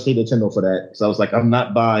I held say Nintendo for that. So I was like, I'm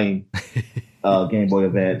not buying Game Boy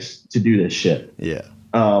Advance to do this shit. Yeah.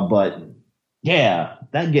 But yeah,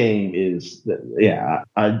 that game is,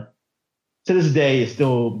 I to this day is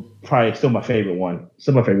still my favorite one.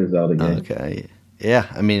 Still my favorite Zelda game. Okay. Yeah,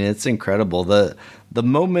 I mean, it's incredible. The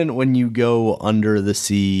moment when you go under the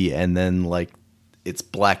sea and then like it's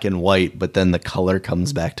black and white, but then the color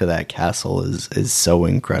comes back to that castle is so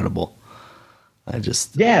incredible.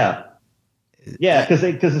 Because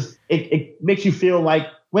it makes you feel like,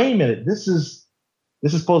 wait a minute, this is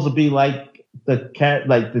supposed to be like the cat,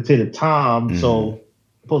 like the Tom. Mm-hmm. So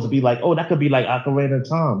supposed to be like, oh, that could be like Ocarina of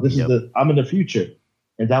Time. This is I'm in the future,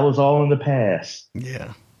 and that was all in the past.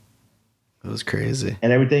 Yeah, it was crazy,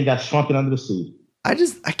 and everything got shrunken under the sea. I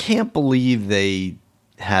can't believe they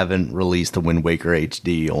haven't released the Wind Waker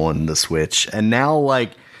HD on the Switch, and now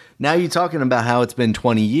you're talking about how it's been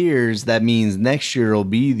 20 years. That means next year will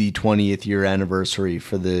be the 20th year anniversary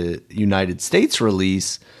for the United States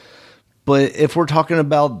release. But if we're talking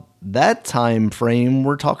about that time frame,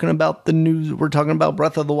 we're talking about we're talking about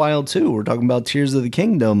Breath of the Wild 2. We're talking about Tears of the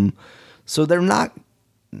Kingdom. So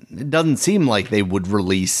it doesn't seem like they would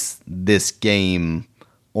release this game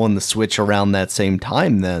on the Switch around that same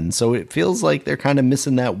time then. So it feels like they're kind of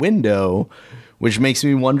missing that window, which makes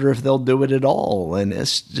me wonder if they'll do it at all. And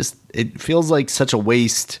it feels like such a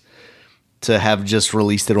waste to have just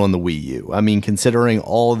released it on the Wii U. I mean, considering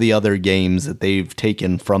all the other games that they've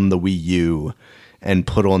taken from the Wii U and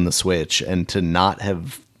put on the Switch, and to not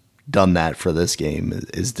have done that for this game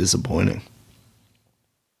is disappointing.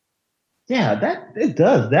 Yeah, it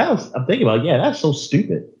does. I'm thinking about, that's so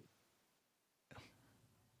stupid.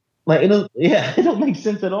 Like, it don't make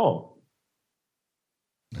sense at all.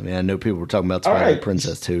 I mean, I know people were talking about Twilight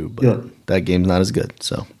Princess too, but that game's not as good,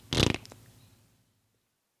 so.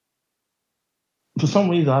 For some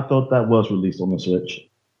reason, I thought that was released on the Switch.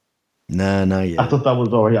 Nah, not yet. I thought that was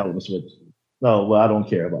already out on the Switch. No, well, I don't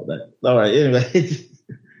care about that. All right, anyway.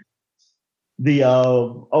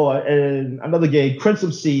 And another game,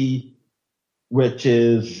 Crimson Sea, which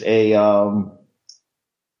is a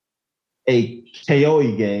a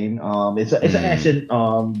KOE game. It's an action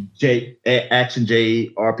action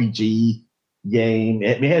JRPG game.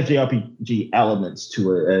 It has JRPG elements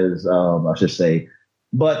to it, as I should say.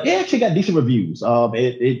 But it actually got decent reviews.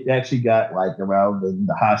 It actually got like around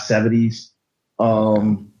the high 70s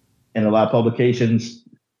in a lot of publications.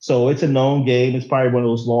 So it's a known game. It's probably one of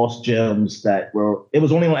those lost gems it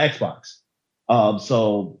was only on Xbox.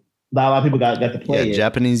 So not a lot of people got to play it.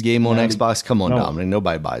 Japanese game on Xbox. Come on, Dominic.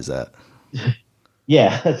 Nobody buys that.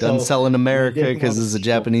 Yeah. Doesn't sell in America because it's a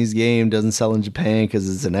Japanese game. Doesn't sell in Japan because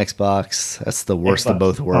it's an Xbox. That's the worst of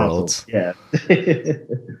both worlds. Yeah.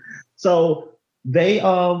 So they,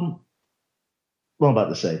 what am I about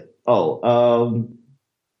to say?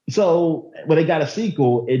 So when they got a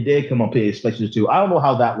sequel, it did come on PlayStation 2. I don't know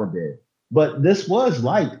how that one did. But this was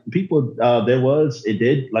people, it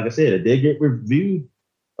did, like I said, it did get reviewed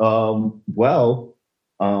well.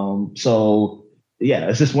 So yeah,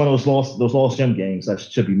 it's just one of those lost gem games that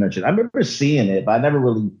should be mentioned. I remember seeing it, but I never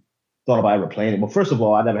really thought about ever playing it. Well, first of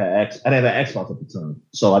all, I never had Xbox at the time,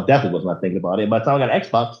 so I definitely was not thinking about it. By the time I got an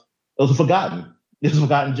Xbox, it was a forgotten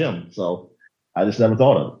gem. So I just never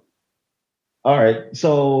thought of it. All right,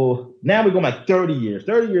 so now we're going back 30 years.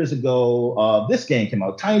 30 years ago, this game came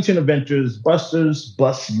out, Tiny Toon Adventures, Busters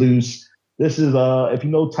Bust Loose. This is, if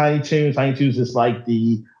you know Tiny Toons is like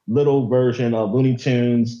the little version of Looney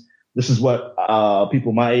Tunes. This is what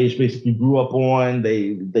people my age basically grew up on.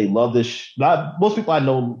 They love this. Most people I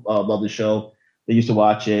know love the show. They used to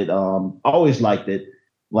watch it. Always liked it,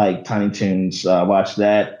 like Tiny Toons. Watched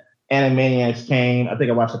that. Animaniacs came. I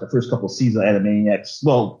think I watched the first couple of seasons of Animaniacs.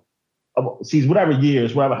 Well, seasons, whatever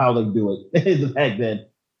how they do it back then.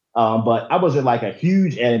 But I wasn't like a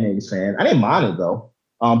huge Animaniacs fan. I didn't mind it though.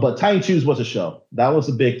 But Tiny Toons was a show. That was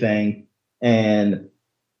a big thing. And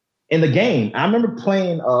in the game, I remember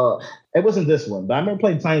playing, it wasn't this one, but I remember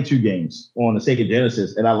playing Tiny Toon games on the Sega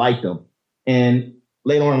Genesis, and I liked them. And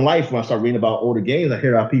later on in life, when I started reading about older games, I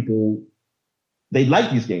hear how people, they like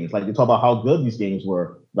these games. Like, they talk about how good these games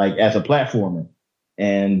were, like, as a platformer.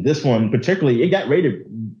 And this one particularly, it got rated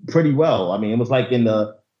pretty well. I mean, it was like in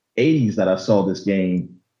the 80s that I saw this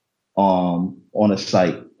game on a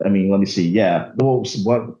site. I mean, let me see. Yeah,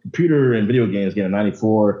 what computer and video games get a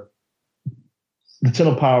 94.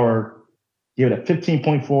 Nintendo Power gave it a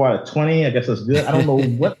 15.4 out of 20. I guess that's good. I don't know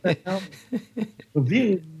what the hell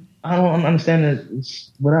review. I don't understand it.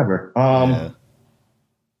 It's whatever.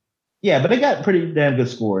 Yeah, but they got pretty damn good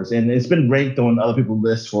scores, and it's been ranked on other people's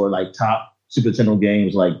lists for like top Super Nintendo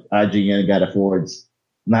games. Like IGN got it for its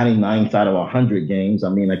 99th out of 100 games. I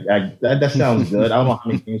mean, that sounds good. I don't know how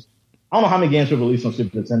many games. I don't know how many games were released on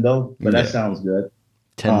Super Nintendo, but that sounds good.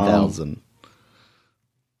 10,000.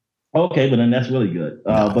 Okay, but then that's really good.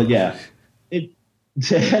 But yeah, this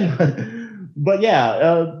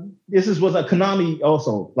was like Konami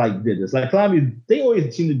also like did this. Like Konami, they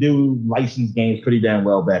always seem to do licensed games pretty damn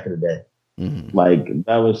well back in the day. Mm-hmm. Like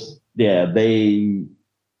that was it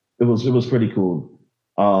was pretty cool.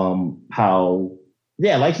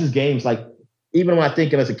 Licensed games, like even when I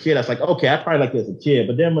think of it as a kid, I was like, okay, I probably like it as a kid.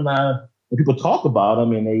 But then when people talk about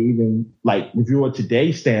them and they even like review it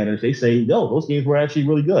today's standards, they say, no, those games were actually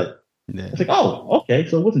really good. Yeah. It's like, oh, okay.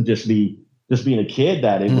 So it wasn't just being a kid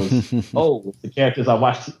that it was, the characters I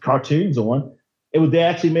watched cartoons on. They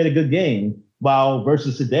actually made a good game. While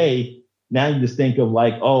versus today, now you just think of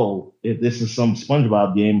like, oh, if this is some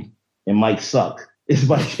SpongeBob game, it might suck. It's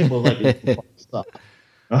like, it might suck.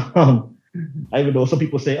 Even though some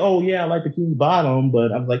people say, oh, yeah, I like the King Bottom,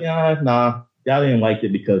 but I'm like, nah, y'all didn't like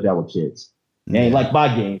it because y'all were kids. And like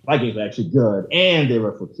my games were actually good, and they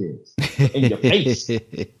were for kids. In your face.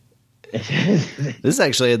 This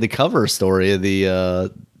actually had the cover story of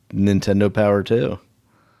the Nintendo Power too.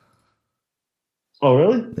 Oh,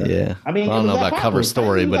 really? Yeah. I mean, I don't know about cover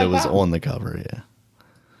story, but it was on the cover. Yeah.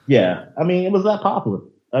 Yeah. I mean, it was that popular.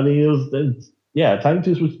 I mean, it was Tiny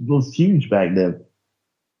Toons was huge back then.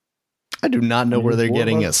 I do not know where they're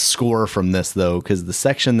getting a score from this, though, because the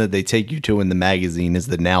section that they take you to in the magazine is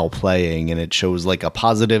the now playing, and it shows like a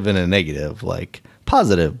positive and a negative. Like,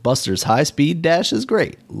 positive, Buster's high-speed dash is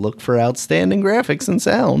great. Look for outstanding graphics and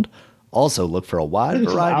sound. Also, look for a wide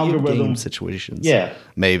variety of game situations. Yeah.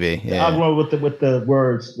 Maybe. Yeah. I'll go with the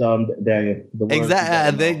words, Daniel.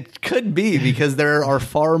 Exactly. They could be, because there are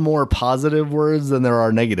far more positive words than there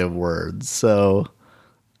are negative words. So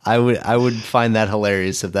I would find that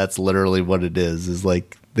hilarious if that's literally what it is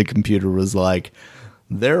like the computer was like,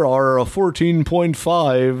 there are a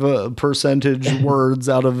 14.5 percentage words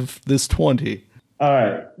out of this 20. All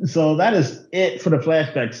right. So that is it for the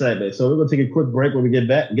flashback segment. So we're going to take a quick break when we get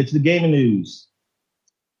back and get to the gaming news.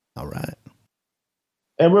 All right.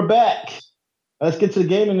 And we're back. Let's get to the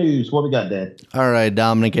gaming news. What we got, Dan? All right,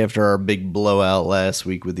 Dominic, after our big blowout last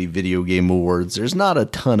week with the Video Game Awards, there's not a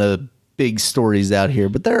ton of big stories out here,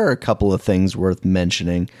 but there are a couple of things worth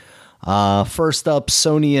mentioning. First up,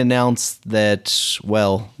 Sony announced that,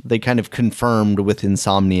 well, they kind of confirmed with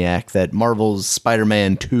Insomniac that Marvel's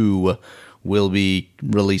Spider-Man 2 will be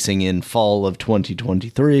releasing in fall of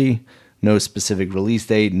 2023. No specific release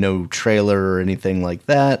date, no trailer or anything like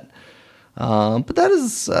that. But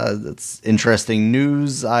that's interesting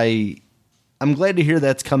news. I'm glad to hear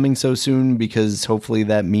that's coming so soon, because hopefully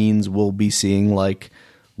that means we'll be seeing like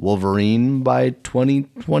Wolverine by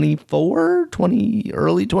 2024,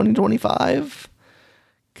 early 2025.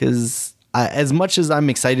 Because as much as I'm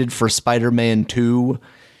excited for Spider-Man 2,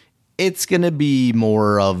 it's going to be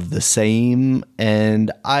more of the same,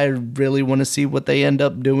 and I really want to see what they end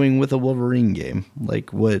up doing with a Wolverine game.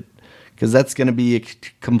 Because that's going to be a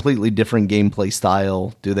completely different gameplay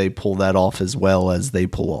style. Do they pull that off as well as they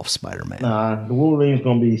pull off Spider-Man? Nah, the Wolverine's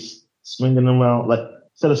going to be swinging around. Like,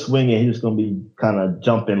 instead of swinging, he's going to be kind of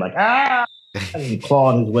jumping like, and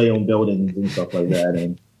clawing his way on buildings and stuff like that.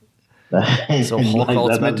 And so Hulk like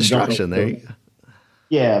Ultimate Destruction, there you go.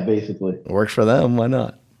 Yeah, basically. It works for them, why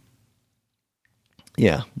not?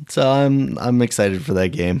 Yeah, so I'm excited for that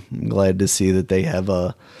game. I'm glad to see that they have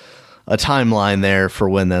a timeline there for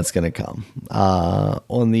when that's going to come.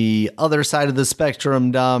 On the other side of the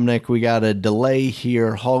spectrum, Dominic, we got a delay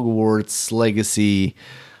here. Hogwarts Legacy,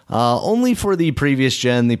 only for the previous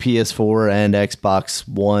gen, the PS4 and Xbox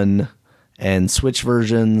One and Switch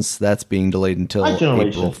versions. That's being delayed until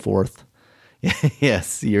April 4th.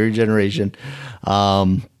 Yes, your generation.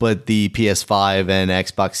 But the PS5 and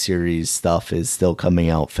Xbox Series stuff is still coming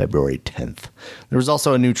out February 10th. There was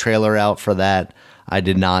also a new trailer out for that. I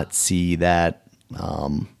did not see that.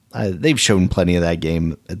 They've shown plenty of that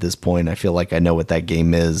game at this point. I feel like I know what that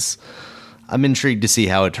game is. I'm intrigued to see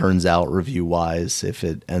how it turns out review-wise, if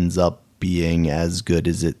it ends up being as good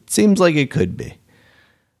as it seems like it could be.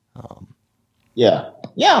 Yeah,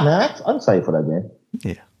 man, I'm excited for that game.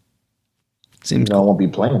 Yeah. Seems cool. I won't be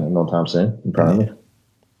playing it no time soon, apparently.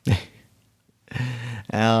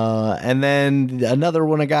 And then another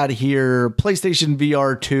one I got here, PlayStation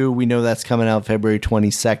VR 2. We know that's coming out February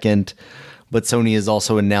 22nd, but Sony has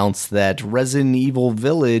also announced that Resident Evil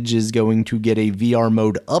Village is going to get a VR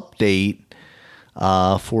mode update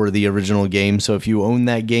for the original game. So if you own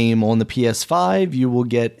that game on the PS5, you will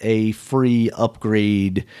get a free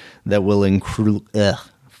upgrade that will include the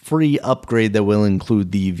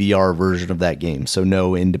VR version of that game. So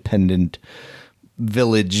no independent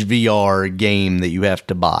Village VR game that you have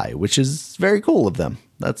to buy, which is very cool of them.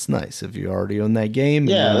 That's nice. If you already own that game,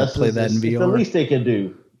 yeah, and play that in VR. The least they can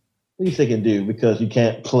do. Because you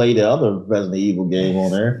can't play the other Resident Evil game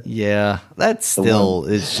on there. Yeah, that still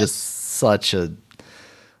is just such a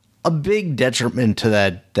big detriment to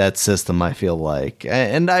that system, I feel like.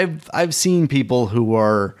 And I've seen people who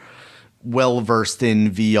are well versed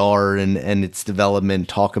in VR and its development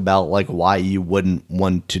talk about like why you wouldn't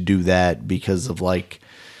want to do that, because of like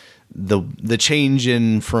the change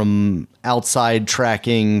in from outside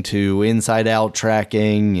tracking to inside out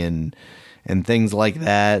tracking and things like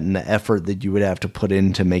that, and the effort that you would have to put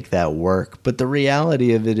in to make that work. But the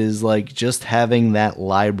reality of it is like just having that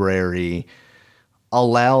library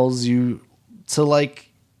allows you to like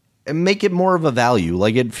make it more of a value.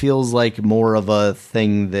 Like it feels like more of a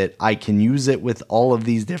thing that I can use it with all of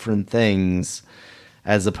these different things,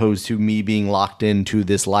 as opposed to me being locked into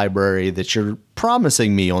this library that you're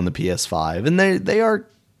promising me on the PS5. And they are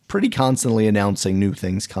pretty constantly announcing new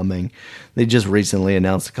things coming. They just recently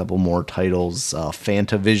announced a couple more titles.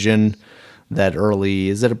 Fantavision,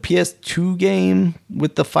 is it a PS2 game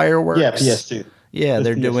with the fireworks? Yeah, PS2. Yeah,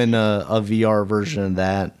 they're doing a VR version of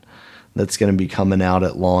that. That's going to be coming out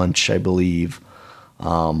at launch, I believe.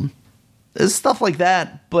 There's stuff like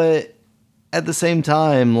that, but at the same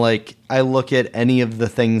time, like I look at any of the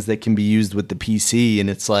things that can be used with the PC, and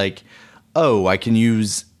it's like, oh, I can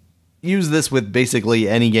use this with basically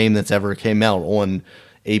any game that's ever came out on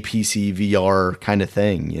a PC VR kind of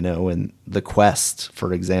thing, you know. And the Quest,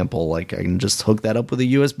 for example, like I can just hook that up with a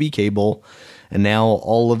USB cable, and now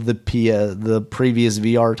all of the previous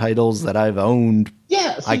VR titles that I've owned,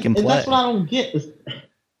 I can play. And that's what I don't get.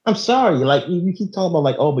 I'm sorry, like you keep talking about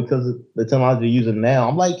like, oh, because of the technology you're using now.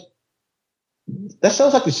 I'm like, that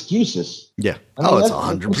sounds like excuses. Yeah. It's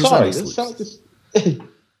 100% excuses.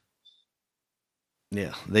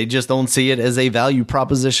 Yeah, they just don't see it as a value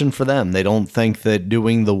proposition for them. They don't think that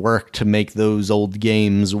doing the work to make those old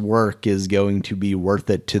games work is going to be worth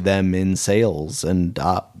it to them in sales. And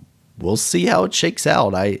we'll see how it shakes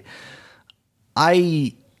out.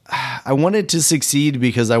 I wanted to succeed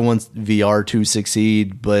because I want VR to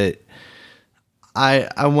succeed, but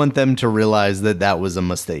I want them to realize that was a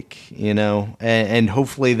mistake, and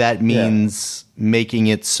hopefully that means making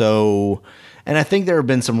it so. And I think there have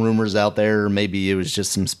been some rumors out there, or maybe it was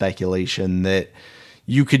just some speculation that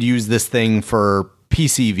you could use this thing for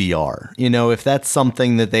PC VR. If that's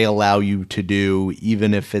something that they allow you to do,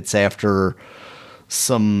 even if it's after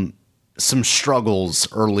some struggles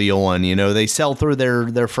early on, they sell through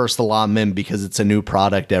their first allotment because it's a new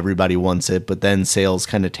product, everybody wants it, but then sales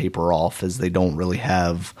kind of taper off as they don't really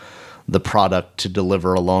have the product to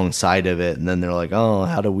deliver alongside of it. And then they're like, oh,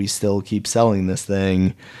 how do we still keep selling this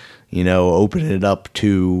thing? Open it up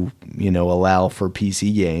to, allow for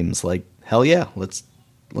PC games. Like, hell yeah, let's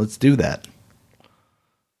do that.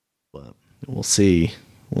 But we'll see.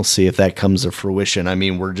 We'll see if that comes to fruition. I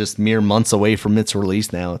mean, we're just mere months away from its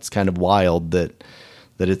release now. It's kind of wild that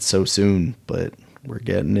it's so soon, but we're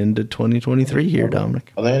getting into 2023 here,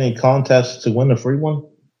 Dominic. Are there any contests to win a free one?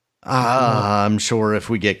 I'm sure if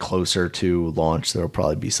we get closer to launch, there'll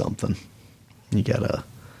probably be something. You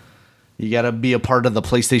gotta be a part of the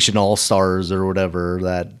PlayStation All-Stars or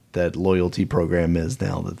whatever that loyalty program is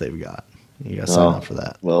now that they've got. You gotta sign up for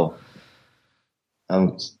that. Well,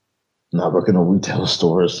 I'm not working on retail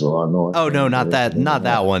stores, so I know. Oh no, not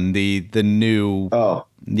that one. The new. Oh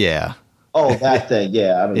yeah. Oh, that thing.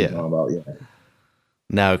 Yeah, I know what you're talking about. Yeah.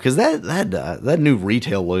 No, because that new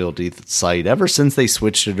retail loyalty site, ever since they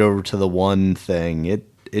switched it over to the one thing,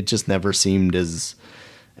 it just never seemed as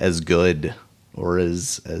good or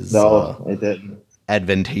as it didn't.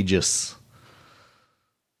 Advantageous.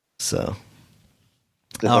 So.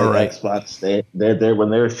 Just all right. Xbox, they're when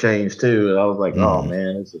theirs changed too, and I was like, oh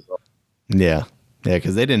man, this is. Yeah,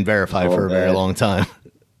 because they didn't verify for a very long time.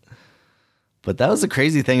 But that was the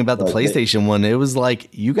crazy thing about the PlayStation one. It was like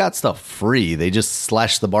you got stuff free. They just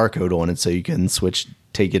slashed the barcode on it so you can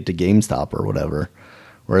take it to GameStop or whatever.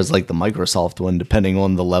 Whereas like the Microsoft one, depending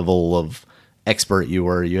on the level of expert you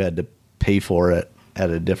were, you had to pay for it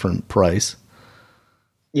at a different price.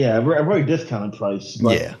 Yeah, a very discounted price.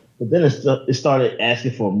 Yeah. But then it started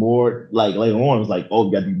asking for more, like later on, it was like, oh,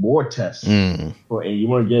 you got to do more tests. And you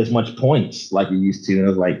weren't getting as much points like you used to. And I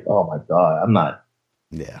was like, oh my God, I'm not.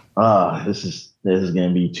 Yeah. This is going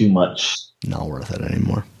to be too much. Not worth it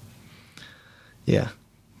anymore. Yeah.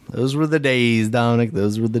 Those were the days, Dominic.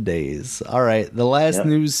 Those were the days. All right. The last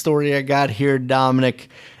news story I got here, Dominic.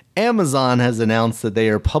 Amazon has announced that they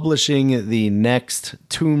are publishing the next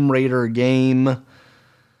Tomb Raider game.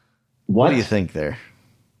 What do you think there?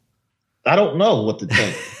 I don't know what to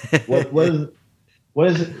think. what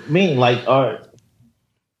does it mean? Like, are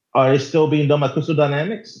they still being done by Crystal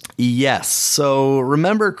Dynamics? Yes. So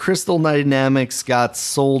remember, Crystal Dynamics got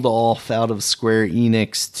sold off out of Square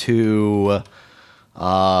Enix to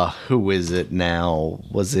who is it now?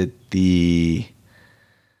 Was it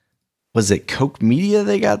Koch Media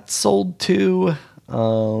they got sold to?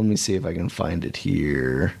 Let me see if I can find it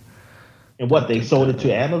here. And what, they sold it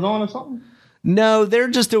to Amazon or something? No, they're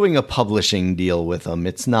just doing a publishing deal with them.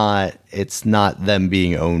 It's not them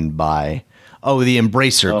being owned by the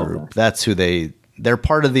Embracer Group. That's who they're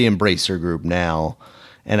part of the Embracer Group now.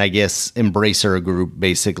 And I guess Embracer Group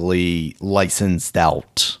basically licensed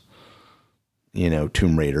out,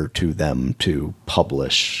 Tomb Raider to them to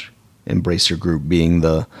publish. Embracer Group being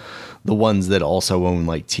the ones that also own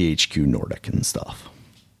like THQ Nordic and stuff.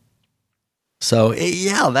 So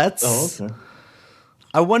yeah, that's. Oh, okay.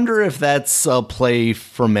 I wonder if that's a play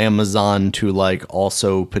from Amazon to like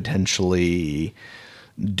also potentially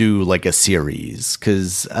do like a series,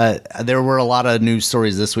 because there were a lot of news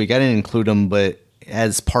stories this week. I didn't include them, but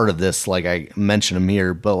as part of this, like I mentioned them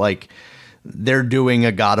here, but like they're doing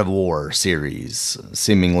a God of War series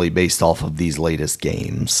seemingly based off of these latest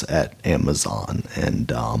games at Amazon.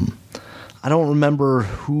 And I don't remember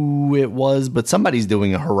who it was, but somebody's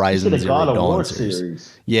doing a Horizon Zero Dawn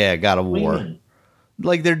series. Yeah, God of War.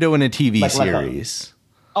 Like they're doing a TV series.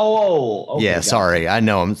 Okay, yeah. Sorry, I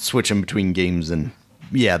know I'm switching between games and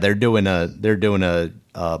they're doing a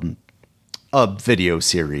video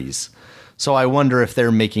series. So I wonder if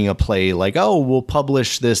they're making a play like, we'll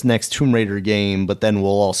publish this next Tomb Raider game, but then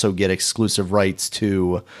we'll also get exclusive rights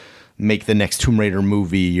to make the next Tomb Raider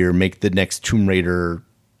movie or make the next Tomb Raider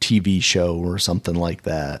TV show or something like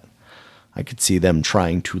that. I could see them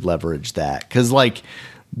trying to leverage that, because like.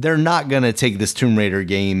 They're not going to take this Tomb Raider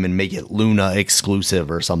game and make it Luna exclusive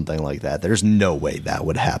or something like that. There's no way that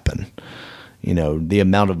would happen. The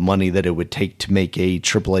amount of money that it would take to make a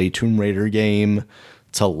AAA Tomb Raider game,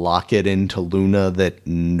 to lock it into Luna that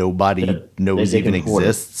nobody knows even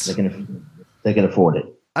exists. They can afford it.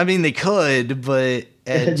 I mean, they could, but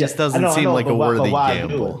it just doesn't seem like a worthy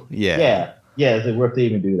gamble. Yeah. Is it worth to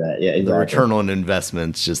even do that? Yeah, exactly. The return on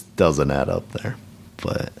investments just doesn't add up there.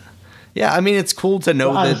 But yeah, I mean, it's cool to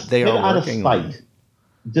know that they are working out of spite,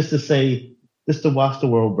 just to say. Just to watch the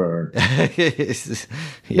world burn. Jeff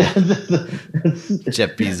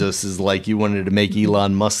Bezos is like, you wanted to make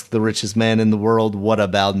Elon Musk the richest man in the world. What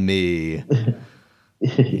about me?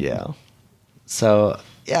 Yeah. So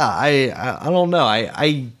yeah, I don't know.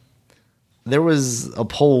 I there was a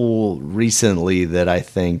poll recently that I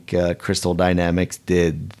think Crystal Dynamics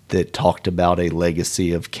did that talked about a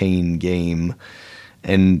Legacy of Kain game,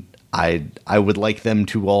 and I would like them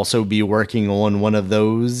to also be working on one of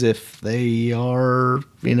those if they are,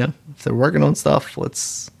 if they're working on stuff.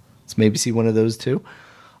 Let's maybe see one of those too.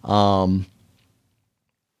 I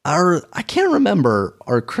can't remember.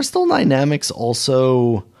 Are Crystal Dynamics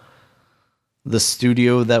also the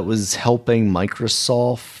studio that was helping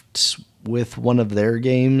Microsoft with one of their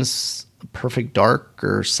games, Perfect Dark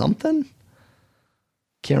or something?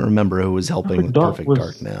 Can't remember who was helping with Perfect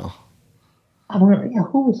Dark now. I don't remember. Yeah,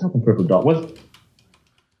 who was helping Perfect Dark? It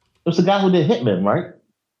was the guy who did Hitman, right?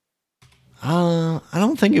 I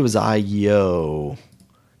don't think it was IEO,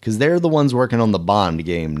 because they're the ones working on the Bond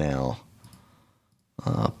game now.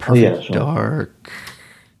 Perfect Dark,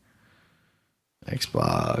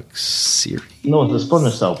 Xbox Series. No, it's the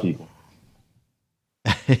Splinter Cell people.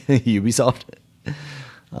 Ubisoft.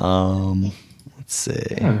 Let's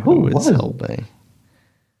see. Who is helping?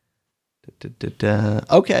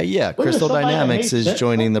 Okay, yeah. Crystal Dynamics is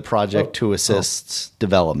joining the project to assist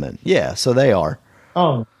development. Yeah, so they are.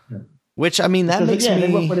 Oh. Which, I mean, that makes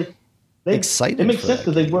me excited. It makes sense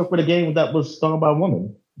because they work with a game that was starred by a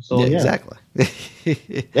woman. So, yeah. Exactly.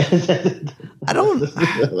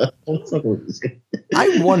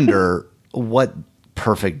 I wonder what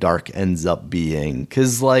Perfect Dark ends up being.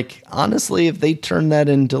 Because, honestly, if they turn that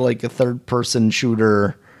into, a third-person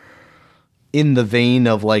shooter in the vein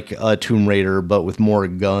of a Tomb Raider, but with more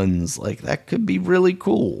guns, that could be really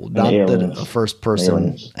cool. Not that a first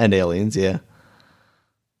person and aliens, yeah.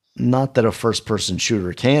 Not that a first person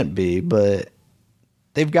shooter can't be, but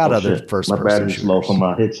they've got other first person shooters. My battery's low from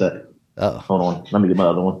my headset. Oh, hold on. Let me get my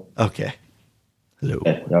other one. Okay. Hello.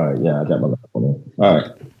 Okay. All right. Yeah, I got my other one. All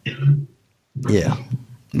right. Yeah.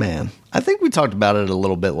 Man, I think we talked about it a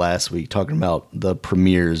little bit last week, talking about the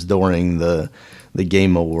premieres during the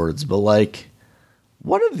Game Awards, but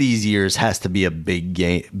one of these years has to be a big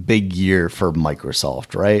year for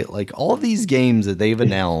Microsoft, right? All of these games that they've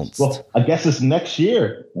announced. Well, I guess it's next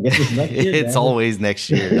year. It's always next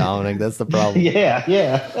year, Dominic. That's the problem. Yeah.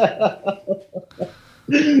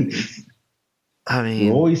 I mean,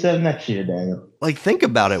 you always said next year, Daniel. Think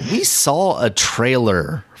about it. We saw a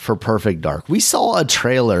trailer for Perfect Dark. We saw a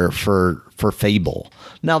trailer for Fable.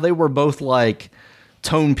 Now, they were both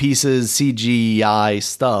tone pieces, CGI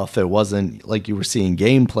stuff. It wasn't like you were seeing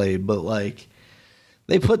gameplay, but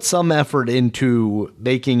they put some effort into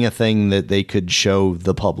making a thing that they could show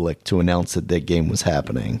the public to announce that that game was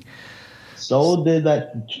happening. So did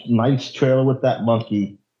that nice trailer with that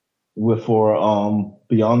monkey for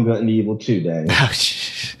Beyond Good and Evil 2, Daniel.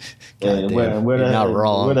 And where the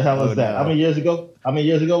hell is that? No. How many years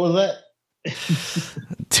ago was that?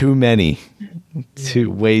 Too many.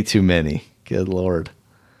 Way too many. Good Lord.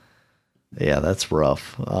 Yeah, that's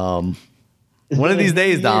rough. One of these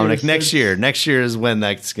days, Dominic, next year is when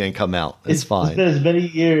that's going to come out. It's fine. It's been as many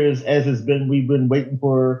years as we've been waiting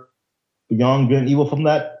for Beyond Good and Evil from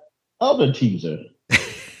that other teaser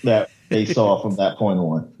that they saw from that point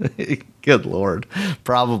on. Good Lord.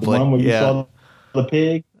 Probably. The one where you saw the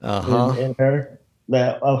pig and her.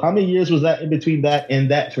 Now, how many years was that in between that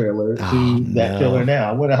and that trailer to that trailer now?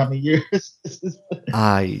 I wonder how many years.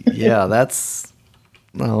 Yeah, that's.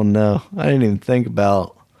 Oh no, I didn't even think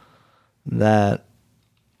about that.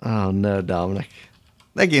 Oh no, Dominic,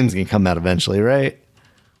 that game's gonna come out eventually, right?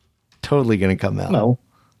 Totally gonna come out.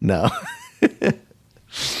 No.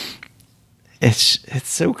 It's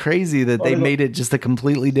so crazy that they made it just a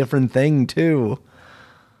completely different thing too.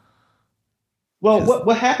 Well,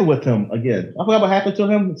 what happened with him again? I forgot what happened to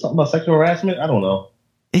him. Something about sexual harassment. I don't know.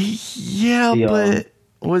 Yeah, but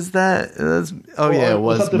was that? It was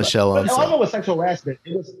Michelle. I don't know what sexual harassment.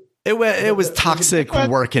 It was toxic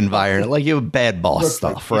work environment, it was bad boss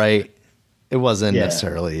stuff, right? It wasn't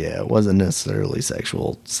necessarily. Yeah, it wasn't necessarily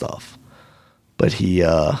sexual stuff. But he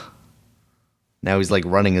now he's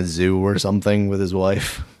running a zoo or something with his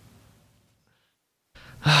wife.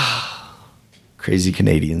 Crazy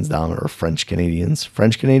Canadians down, or French Canadians,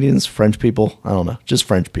 French people. I don't know. Just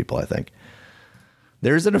French people, I think.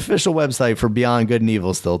 There's an official website for Beyond Good and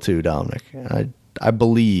Evil still too, Dominic. I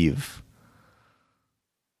believe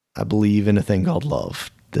in a thing called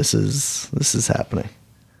love. This is happening.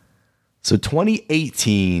 So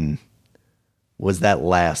 2018 was that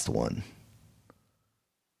last one.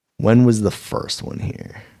 When was the first one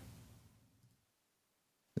here?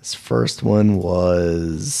 This first one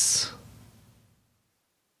was...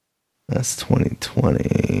 That's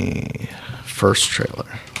 2020. First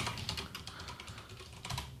trailer.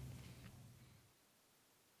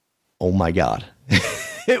 Oh my God.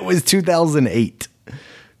 It was 2008.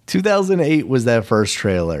 2008 was that first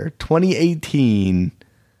trailer. 2018,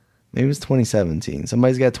 maybe it was 2017.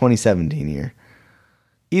 Somebody's got 2017 here.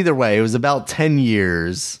 Either way, it was about 10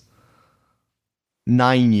 years,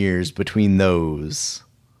 9 years between those.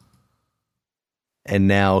 And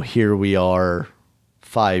now here we are,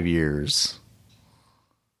 5 years.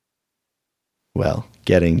 Well,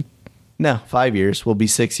 5 years. We'll be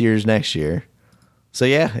 6 years next year. So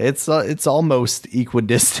yeah, it's almost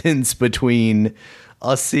equidistant between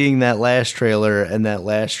us seeing that last trailer and that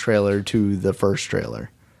last trailer to the first trailer.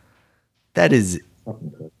 That is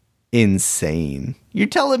insane. You're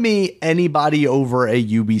telling me anybody over at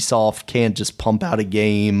Ubisoft can't just pump out a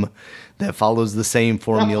game that follows the same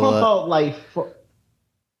formula?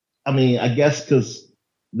 I guess because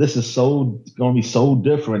this is going to be so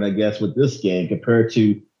different, I guess, with this game compared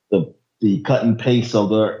to the cut and paste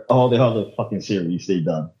of all the other fucking series they've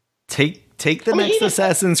done. Take the next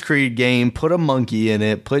Assassin's Creed game, put a monkey in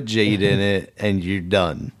it, put Jade in it, and you're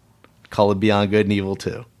done. Call it Beyond Good and Evil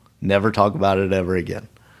 2. Never talk about it ever again.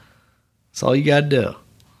 That's all you gotta do.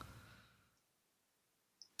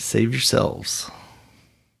 Save yourselves.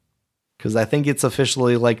 Because I think it's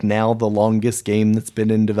officially like now the longest game that's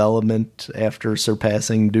been in development after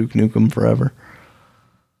surpassing Duke Nukem Forever.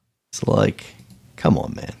 It's like, come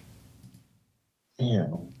on, man. Yeah.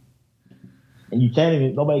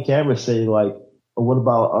 And nobody can ever say like, what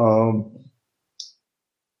about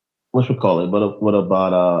what should we call it? What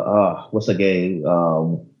about what's the game?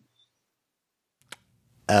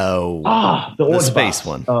 The space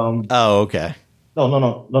box. one. Okay.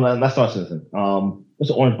 No, that's not Citizen. What's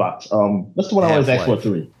the orange box? What's the one I always ask for?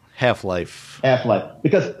 3? Half-Life.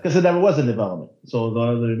 Because it never was in development, so it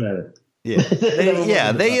doesn't matter.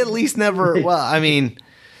 Yeah, they at least never. Well, I mean,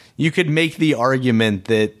 you could make the argument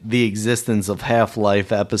that the existence of Half-Life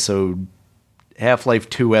 2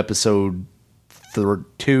 episode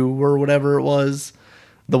 2 or whatever it was,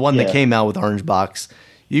 the one that came out with Orange Box,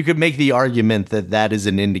 you could make the argument that is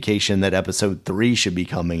an indication that episode 3 should be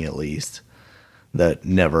coming at least. That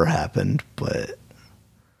never happened, but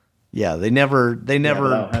yeah, they never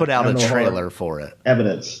put out a trailer for it.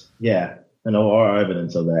 Evidence. Yeah. I know our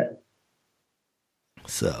evidence of that.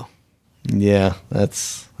 So, yeah,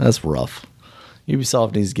 that's rough.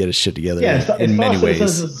 Ubisoft needs to get its shit together in many ways.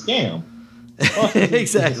 It's a scam.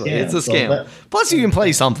 Exactly. It's a scam. Plus, you can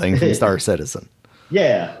play something from Star Citizen.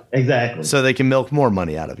 Yeah, exactly. So they can milk more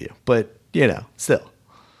money out of you. But, still.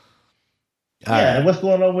 And what's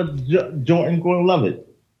going on with Jordan Gordon-Levitt?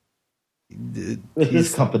 With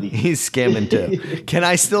his company. He's scamming too. Can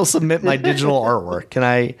I still submit my digital artwork?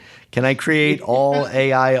 Can I create all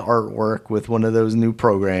AI artwork with one of those new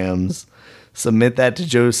programs, submit that to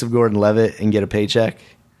Joseph Gordon-Levitt and get a paycheck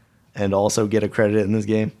and also get a credit in this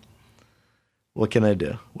game? What can I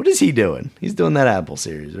do? What is he doing? He's doing that Apple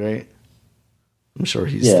series, right? I'm sure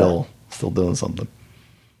he's still doing something.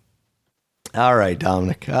 All right,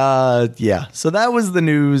 Dominic. So that was the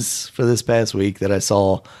news for this past week that I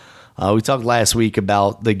saw. We talked last week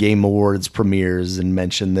about the Game Awards premieres and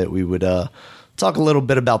mentioned that we would talk a little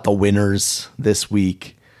bit about the winners this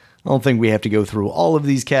week. I don't think we have to go through all of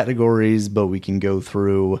these categories, but we can go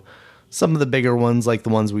through some of the bigger ones like the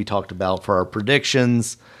ones we talked about for our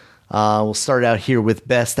predictions. We'll start out here with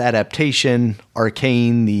Best Adaptation.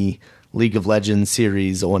 Arcane, the League of Legends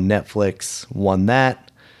series on Netflix, won that.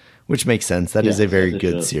 Which makes sense. That is a very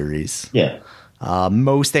good series. Yeah.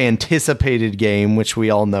 Most anticipated game, which we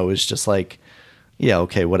all know is just like, yeah,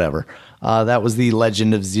 okay, whatever. That was The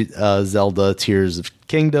Legend of Zelda Tears of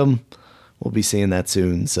Kingdom. We'll be seeing that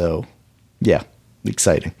soon. So, yeah,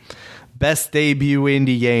 exciting. Best debut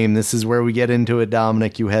indie game. This is where we get into it,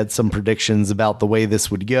 Dominic. You had some predictions about the way this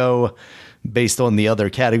would go based on the other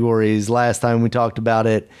categories last time we talked about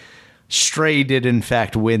it. Stray did, in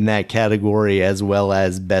fact, win that category as well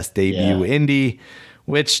as Best Debut Indie,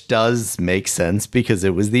 which does make sense because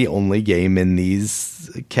it was the only game in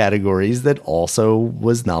these categories that also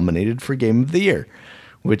was nominated for Game of the Year,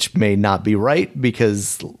 which may not be right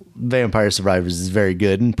because Vampire Survivors is very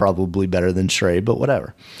good and probably better than Stray, but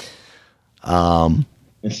whatever. And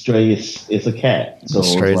Stray is a cat. So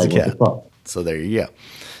Stray is a cat. So there you go.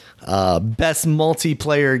 Best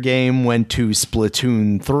multiplayer game went to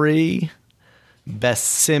Splatoon 3. Best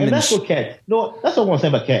sim and that's what that's what I want to say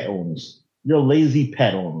about cat owners. You're lazy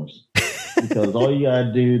pet owners. Because all you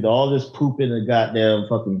gotta do, all this poop in the goddamn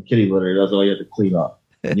fucking kitty litter, that's all you have to clean up.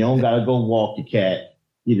 You don't gotta go walk your cat.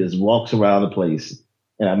 He just walks around the place.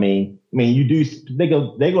 And I mean, you do.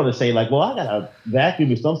 They're gonna say like, well, I gotta vacuum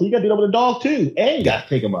and stuff, so you gotta do that with a dog too, and you gotta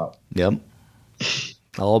take him out. Yep.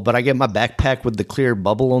 Oh, but I get my backpack with the clear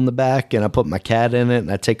bubble on the back, and I put my cat in it,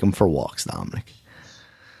 and I take him for walks, Dominic.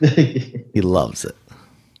 He loves it.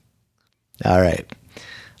 All right.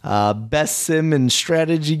 Best sim and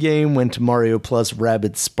strategy game went to Mario Plus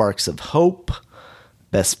Rabbids Sparks of Hope.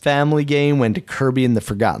 Best family game went to Kirby and the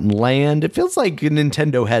Forgotten Land. It feels like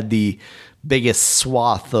Nintendo had the biggest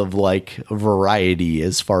swath of like variety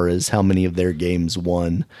as far as how many of their games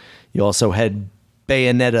won. You also had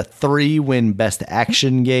Bayonetta 3 win Best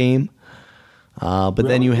Action Game. But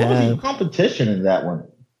then you had competition in that one.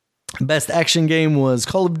 Best Action Game was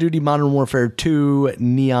Call of Duty Modern Warfare 2,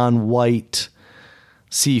 Neon White,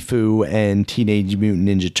 Sifu, and Teenage Mutant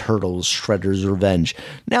Ninja Turtles Shredder's Revenge.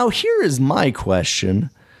 Now, here is my question.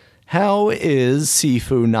 How is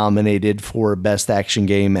Sifu nominated for Best Action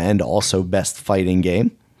Game and also Best Fighting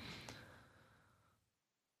Game?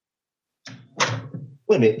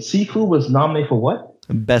 Wait a minute. Sifu was nominated for what?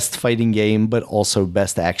 Best Fighting Game, but also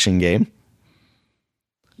Best Action Game.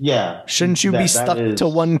 Yeah. Shouldn't you be stuck to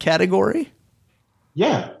one category?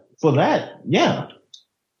 Yeah. For that, yeah.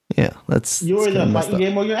 Yeah, that's you're in a fighting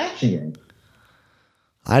game or your action game.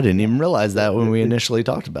 I didn't even realize that when we initially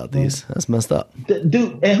talked about these. That's messed up.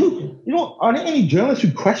 Dude, and are there any journalists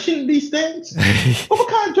who question these things? What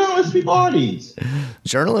kind of journalists are these?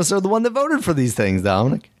 Journalists are the one that voted for these things,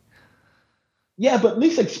 Dominic. Yeah, but at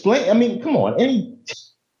least explain. I mean, come on. I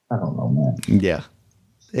don't know, man. Yeah.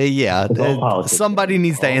 Yeah. Somebody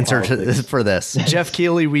needs to answer for this. Jeff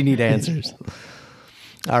Keighley, we need answers.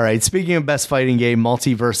 All right, speaking of Best Fighting Game,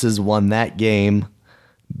 Multiverses won that game.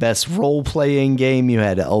 Best Role-Playing Game, you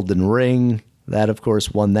had Elden Ring. That, of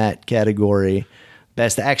course, won that category.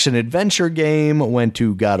 Best Action Adventure Game went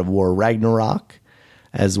to God of War Ragnarok,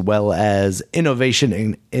 as well as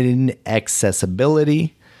Innovation in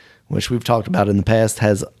Accessibility, which we've talked about in the past,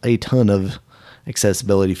 has a ton of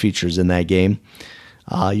accessibility features in that game.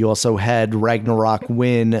 You also had Ragnarok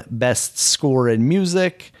win Best Score and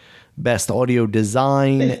Music, Best Audio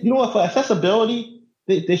Design. You know what? For accessibility,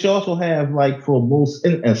 they should also have like for most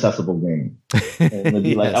inaccessible game. And it'd be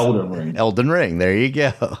yes. Like Elden Ring. Elden Ring. There you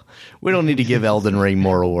go. We don't need to give Elden Ring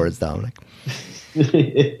more awards, Dominic.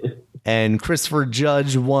 And Christopher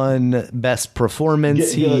Judge won Best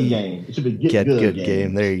Performance. Get good game. It should be get good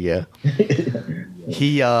game. There you go.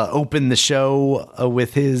 He opened the show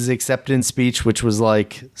with his acceptance speech, which was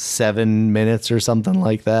like 7 minutes or something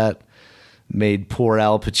like that. Made poor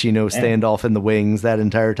Al Pacino stand off in the wings that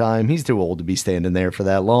entire time. He's too old to be standing there for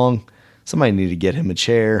that long. Somebody need to get him a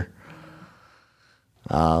chair.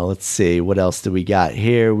 Let's see. What else do we got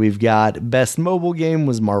here? We've got Best Mobile Game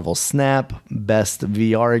was Marvel Snap. Best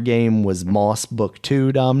VR Game was Moss Book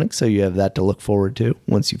 2, Dominic. So you have that to look forward to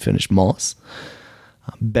once you finish Moss.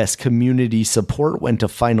 Best Community Support went to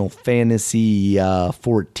Final Fantasy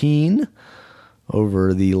 14.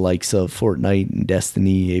 Over the likes of Fortnite and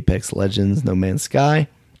Destiny, Apex Legends, No Man's Sky.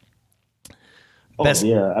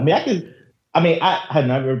 Yeah. I had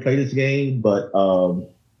never played this game, but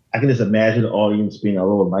I can just imagine the audience being a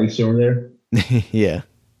little nicer in there. Yeah.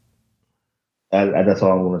 That's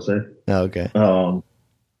all I'm going to say. Okay.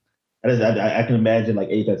 I can imagine like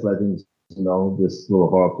Apex Legends, this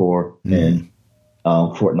little hardcore and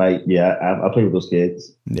Fortnite, I play with those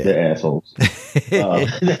kids. Yeah. They're assholes.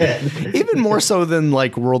 Even more so than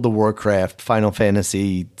like World of Warcraft, Final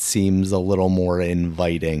Fantasy seems a little more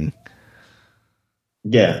inviting.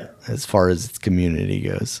 Yeah. As far as its community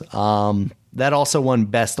goes. That also won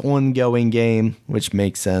Best Ongoing Game, which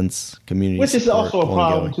makes sense. Community Which is also a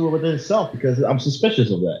problem too within itself because I'm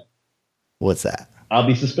suspicious of that. What's that? I'll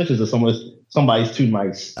be suspicious if somebody's too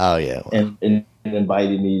nice. Oh, yeah. Well. And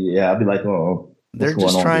invited me. Yeah, I'll be like, oh. They're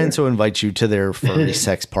just trying to invite you to their furry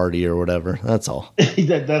sex party or whatever. That's all. That's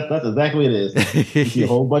exactly what it is. You see a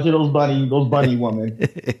whole bunch of those bunny women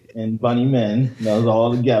and bunny men. Those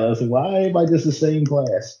all together. I said, why am I just the same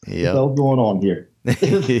class? Yeah. What's going on here?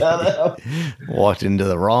 Walked into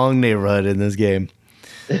the wrong neighborhood in this game.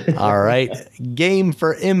 All right. Game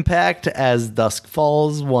for Impact As Dusk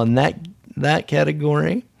Falls won that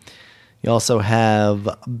category. You also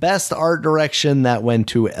have Best Art Direction that went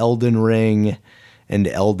to Elden Ring. And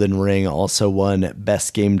Elden Ring also won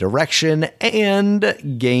Best Game Direction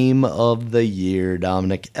and Game of the Year,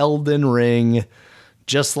 Dominic. Elden Ring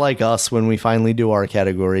just like us, when we finally do our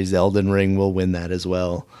categories, Elden Ring will win that as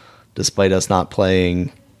well, despite us not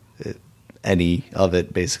playing any of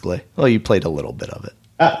it, basically. Well, you played a little bit of it.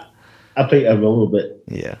 I played a little bit.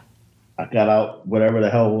 Yeah. I got out, whatever the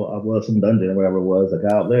hell I was, some dungeon or whatever it was. I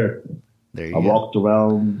got out there. I walked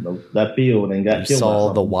around that field and got killed.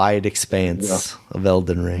 Saw the wide expanse of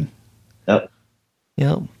Elden Ring. Yep.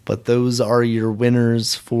 Yeah, but those are your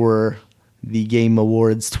winners for the Game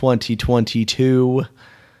Awards 2022.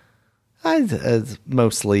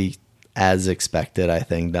 Mostly as expected, I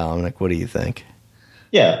think. Dominic, what do you think?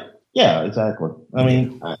 Yeah, exactly. I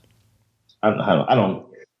mean, I don't.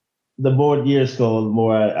 The more years go, the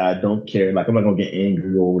more I don't care. Like, I'm not gonna get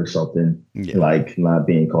angry over something like not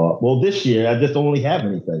being caught. Well, this year I just don't really have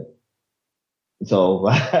anything, so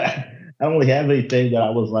I don't really have anything that I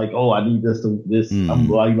was like, oh, I need this. I'm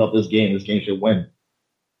lighting up this game. This game should win.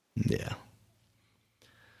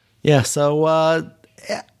 Yeah. So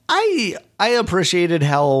I appreciated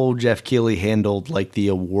how Jeff Keighley handled like the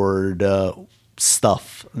award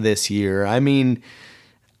stuff this year. I mean,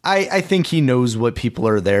 I think he knows what people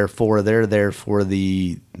are there for. They're there for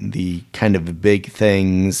the kind of big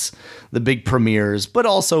things, the big premieres, but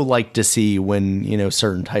also like to see when, you know,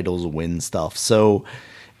 certain titles win stuff. So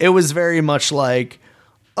it was very much like,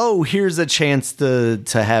 oh, here's a chance to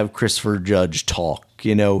have Christopher Judge talk.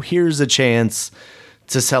 You know, here's a chance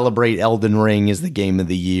to celebrate Elden Ring as the game of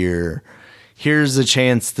the year. Here's a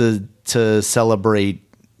chance to celebrate,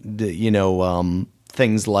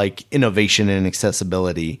 things like innovation and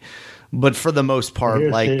accessibility. But for the most part,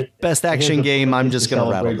 best action game, I'm just going to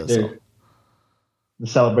rattle this off. To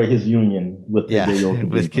celebrate his union with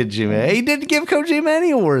with Kojima. He didn't give Kojima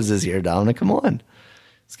any awards this year, Dominic. Come on.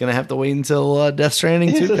 It's going to have to wait until Death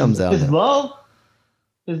Stranding 2 comes out. His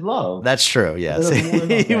love. That's true, yes.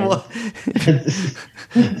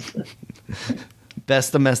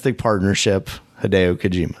 Best domestic partnership, Hideo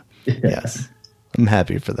Kojima. Yes. I'm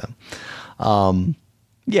happy for them.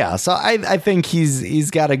 So I think he's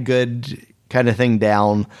got a good kind of thing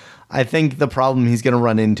down. I think the problem he's going to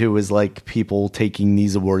run into is like people taking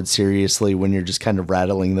these awards seriously when you're just kind of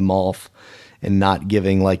rattling them off and not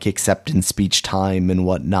giving like acceptance speech time and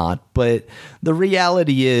whatnot. But the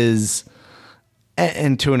reality is,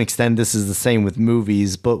 and to an extent, this is the same with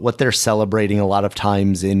movies, but what they're celebrating a lot of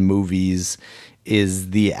times in movies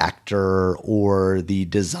is the actor or the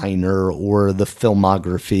designer or the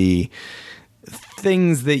filmography,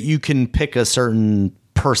 things that you can pick a certain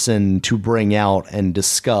person to bring out and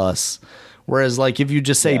discuss. Whereas like if you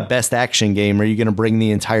just say best action game, are you going to bring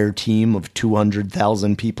the entire team of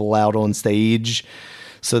 200,000 people out on stage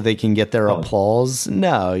so they can get their applause?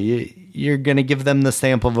 No, you're going to give them the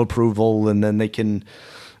stamp of approval, and then they can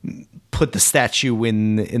put the statue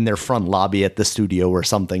in their front lobby at the studio or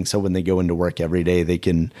something. So when they go into work every day, they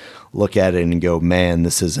can look at it and go, man,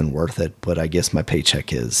 this isn't worth it, but I guess my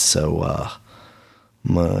paycheck is. So,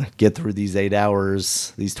 I'm going to get through these 8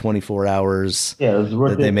 hours, these 24 hours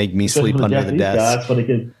that they make me sleep under the desk. So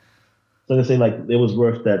they say like it was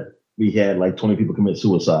worth that we had like 20 people commit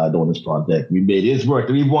suicide on this project. It's worth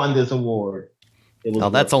it. We won this award.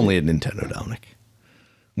 That's only a Nintendo, Dominic.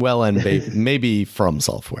 Well, and maybe From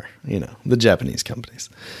Software, the Japanese companies.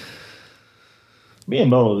 Me and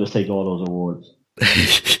Mo just take all those awards.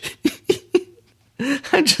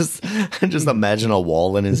 I just imagine a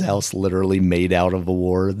wall in his house literally made out of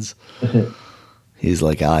awards. He's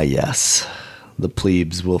like, yes, the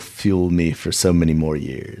plebes will fuel me for so many more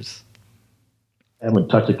years. I haven't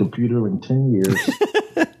touched a computer in 10 years.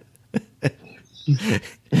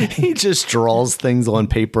 He just draws things on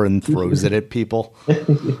paper and throws it at people.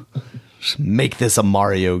 Just make this a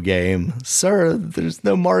Mario game. Sir, there's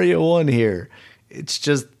no Mario on here. It's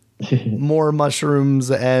just more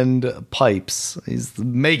mushrooms and pipes.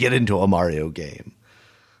 Make it into a Mario game.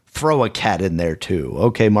 Throw a cat in there too.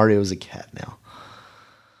 Okay, Mario's a cat now.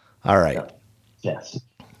 All right. Yes.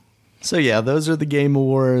 So those are the Game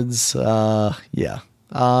Awards.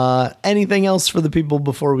 Anything else for the people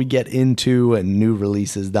before we get into new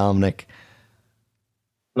releases, Dominic?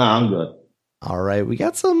 No, I'm good. All right, we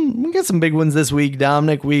got some big ones this week,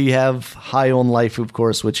 Dominic. We have High on Life, of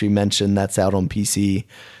course, which we mentioned. That's out on PC,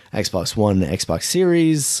 Xbox One, Xbox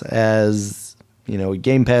Series as, a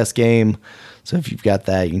Game Pass game. So if you've got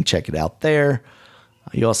that, you can check it out there.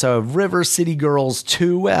 You also have River City Girls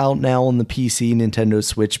 2 out now on the PC, Nintendo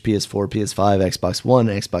Switch, PS4, PS5, Xbox One,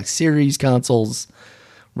 Xbox Series consoles.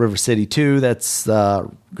 River City 2, that's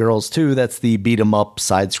Girls 2, that's the beat-em-up,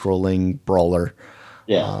 side-scrolling brawler.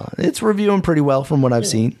 Yeah. It's reviewing pretty well from what I've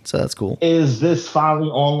seen, so that's cool. Is this finally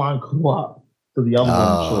online co-op? So the other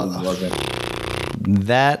one wasn't.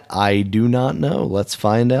 That I do not know. Let's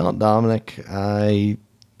find out, Dominic. I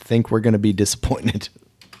think we're going to be disappointed.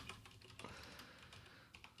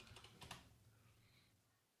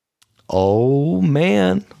 Oh,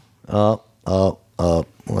 man.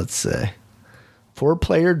 Let's see.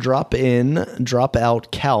 4-player drop in, drop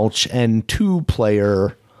out couch, and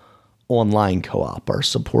 2-player online co-op are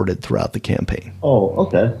supported throughout the campaign. Oh,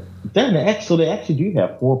 okay. Then they actually do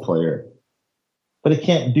have 4-player, but it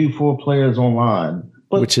can't do 4 players online.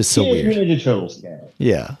 But which is so weird. Ninja Turtles can.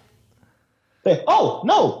 Yeah.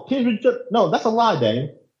 No, that's a lie,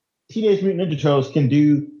 Dane. Teenage Mutant Ninja Turtles can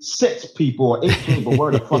do 6 people or 8 people,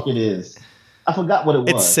 where the fuck it is. I forgot what it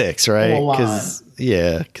was. It's 6, right? Because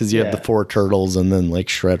you have the 4 turtles and then like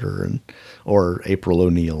Shredder or April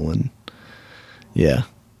O'Neil and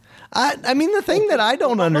I mean the thing that I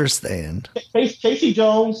don't understand. Casey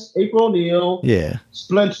Jones, April O'Neil,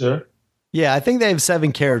 Splinter. Yeah, I think they have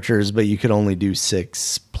 7 characters, but you could only do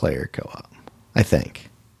 6-player co-op, I think.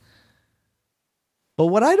 But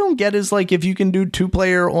what I don't get is, like, if you can do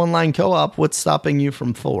 2-player online co-op, what's stopping you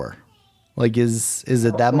from 4? Like, is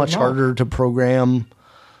it that much harder to program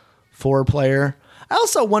 4-player? I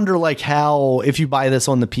also wonder, like, how, if you buy this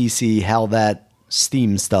on the PC, how that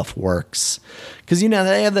Steam stuff works. Because,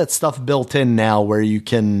 they have that stuff built in now where you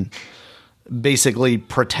can basically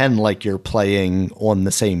pretend like you're playing on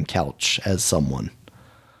the same couch as someone.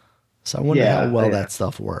 So I wonder how well that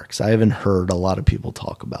stuff works. I haven't heard a lot of people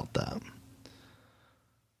talk about that.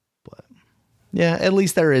 But yeah, at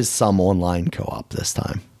least there is some online co-op this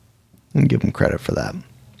time. And give them credit for that.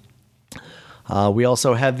 We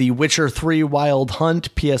also have the Witcher 3 Wild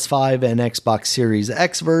Hunt PS5 and Xbox Series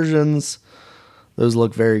X versions. Those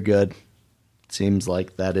look very good. Seems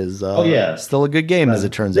like that is still a good game as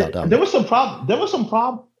it turns out. There was some problem.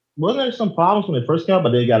 Wasn't there some problems when it first came out,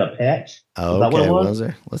 but they got a patch? Oh, okay. Was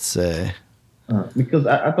there? Let's see. Because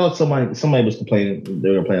I thought somebody was complaining.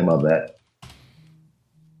 They were complaining about that.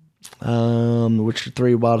 Witcher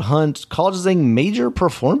 3 Wild Hunt causing major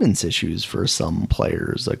performance issues for some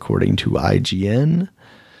players, according to IGN.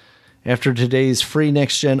 After today's free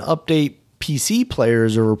next-gen update, PC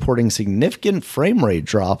players are reporting significant frame rate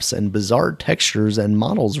drops and bizarre textures and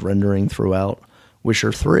models rendering throughout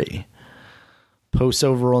Witcher 3. Posts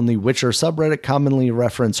over on the Witcher subreddit commonly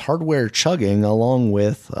reference hardware chugging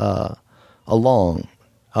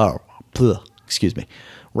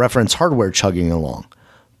reference hardware chugging along.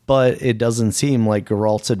 But it doesn't seem like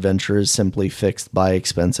Geralt's adventure is simply fixed by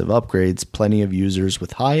expensive upgrades. Plenty of users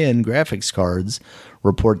with high-end graphics cards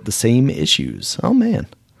report the same issues. Oh, man.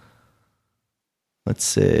 Let's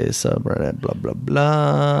see, subreddit, blah, blah,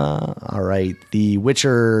 blah. All right, the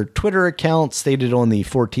Witcher Twitter account stated on the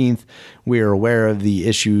 14th, we are aware of the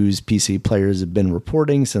issues PC players have been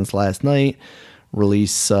reporting since last night's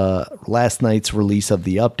release of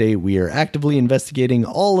the update. We are actively investigating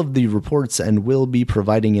all of the reports and will be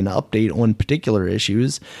providing an update on particular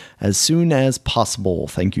issues as soon as possible.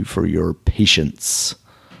 Thank you for your patience.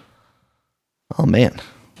 Oh, man.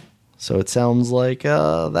 So it sounds like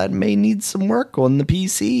that may need some work on the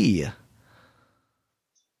PC.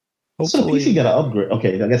 Hopefully. So the PC got an upgrade.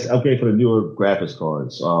 Okay, I guess upgrade for the newer graphics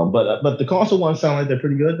cards. But the console ones sound like they're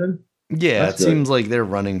pretty good then? Yeah, it seems like they're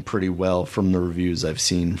running pretty well from the reviews I've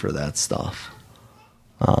seen for that stuff.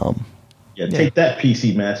 Take that,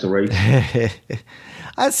 PC Master Race.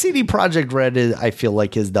 CD Projekt Red, I feel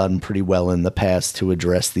like, has done pretty well in the past to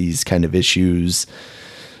address these kind of issues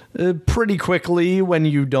pretty quickly when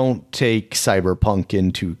you don't take Cyberpunk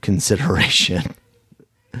into consideration.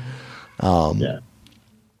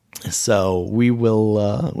 So we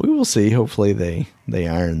will see. Hopefully they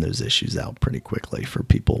iron those issues out pretty quickly for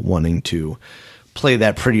people wanting to play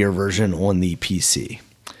that prettier version on the PC.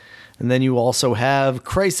 And then you also have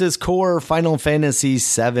Crisis Core Final Fantasy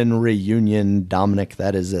VII Reunion. Dominic,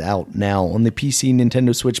 that is out now on the PC,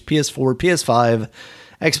 Nintendo Switch, PS4, PS5,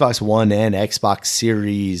 Xbox One, and Xbox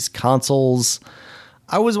Series consoles.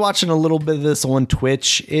 I was watching a little bit of this on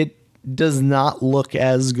Twitch. It does not look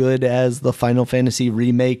as good as the Final Fantasy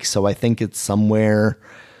remake, so I think it's somewhere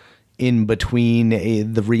in between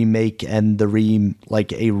the remake and a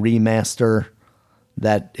remaster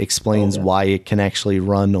that explains why it can actually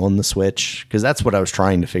run on the Switch. Because that's what I was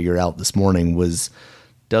trying to figure out this morning was,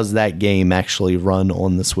 does that game actually run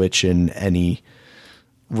on the Switch in any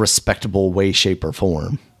respectable way, shape, or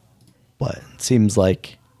form? But it seems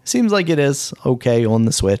like it is okay on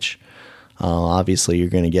the Switch. Obviously, you're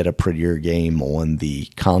going to get a prettier game on the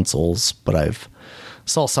consoles, but I've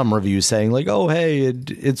saw some reviews saying like, oh, hey,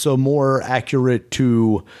 it's a more accurate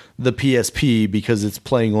to the PSP because it's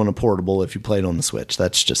playing on a portable if you play it on the Switch.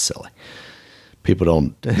 That's just silly. People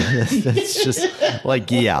don't. It's just like,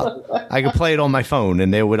 yeah, I could play it on my phone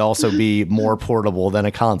and it would also be more portable than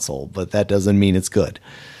a console, but that doesn't mean it's good.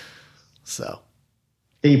 So.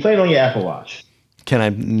 Can you play it on your Apple Watch? Can I?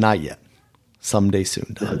 Not yet. Someday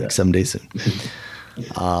soon, Dominic. Someday soon.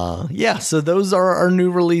 Yeah, so those are our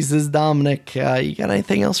new releases, Dominic. You got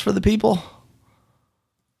anything else for the people?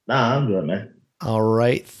 Nah, I'm good, man. All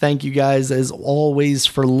right. Thank you guys, as always,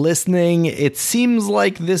 for listening. It seems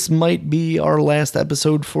like this might be our last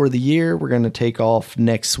episode for the year. We're going to take off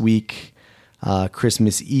next week,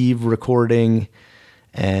 Christmas Eve recording,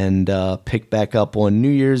 and pick back up on New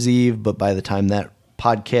Year's Eve. But by the time that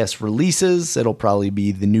podcast releases, it'll probably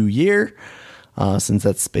be the new year, since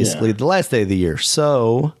that's basically the last day of the year.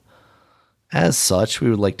 So, as such, we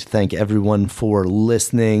would like to thank everyone for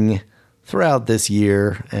listening throughout this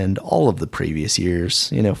year and all of the previous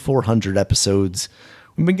years. 400 episodes.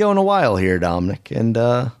 We've been going a while here, Dominic, and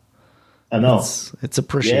I know it's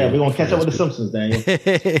appreciated. Yeah, we're gonna catch up with the Simpsons, Daniel.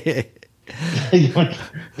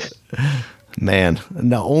 Man,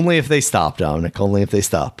 no, only if they stop, Dominic. Only if they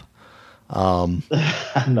stop.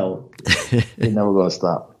 I know they're never gonna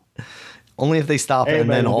stop. Only if they stop and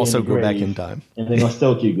then also go back in time, and they're gonna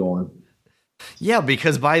still keep going. Yeah,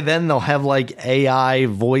 because by then they'll have like AI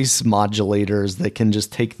voice modulators that can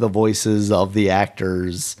just take the voices of the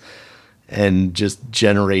actors and just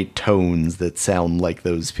generate tones that sound like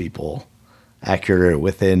those people, accurate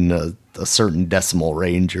within a certain decimal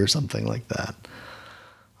range or something like that.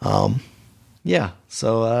 Yeah,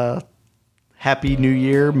 so Happy New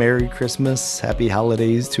Year, Merry Christmas, Happy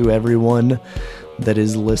Holidays to everyone that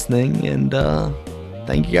is listening, and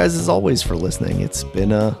thank you guys as always for listening. It's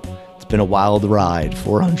been a wild ride,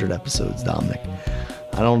 400 episodes, Dominic.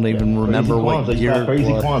 I don't even remember what year.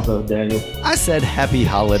 Crazy Kwanzaa, Daniel. I said happy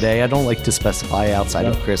holiday. I don't like to specify outside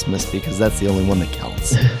of Christmas because that's the only one that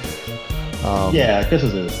counts. Yeah,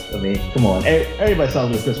 Christmas is. I mean, come on. Everybody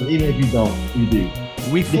celebrates Christmas. Even if you don't, you do.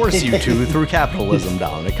 We force you to through capitalism,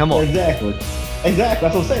 Dominic. Come on. Exactly. That's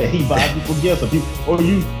what I'm saying. He buys people gifts, or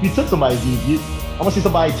you took somebody's gift. I want to see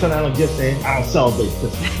somebody turn out a gift saying, "I don't celebrate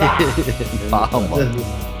Christmas."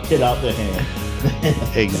 Get out their hand.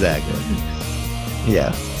 Exactly.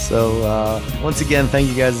 Yeah. So once again, thank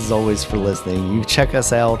you guys as always for listening. You check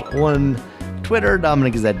us out on Twitter.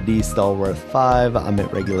 Dominic is at DStallworth5. I'm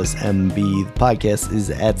at Regulus MB. The podcast is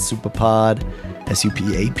at Supapod,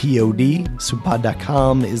 SUPAPOD.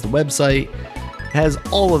 Supapod.com is the website. It has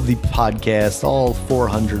all of the podcasts, all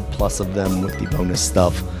 400 plus of them with the bonus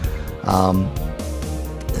stuff.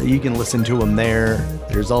 You can listen to them there.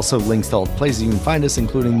 There's also links to all the places you can find us,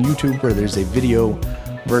 including YouTube, where there's a video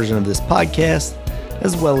version of this podcast,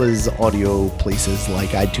 as well as audio places like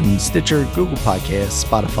iTunes, Stitcher, Google Podcasts,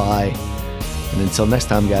 Spotify. And until next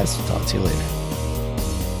time, guys, we'll talk to you later.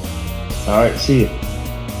 All right, see you.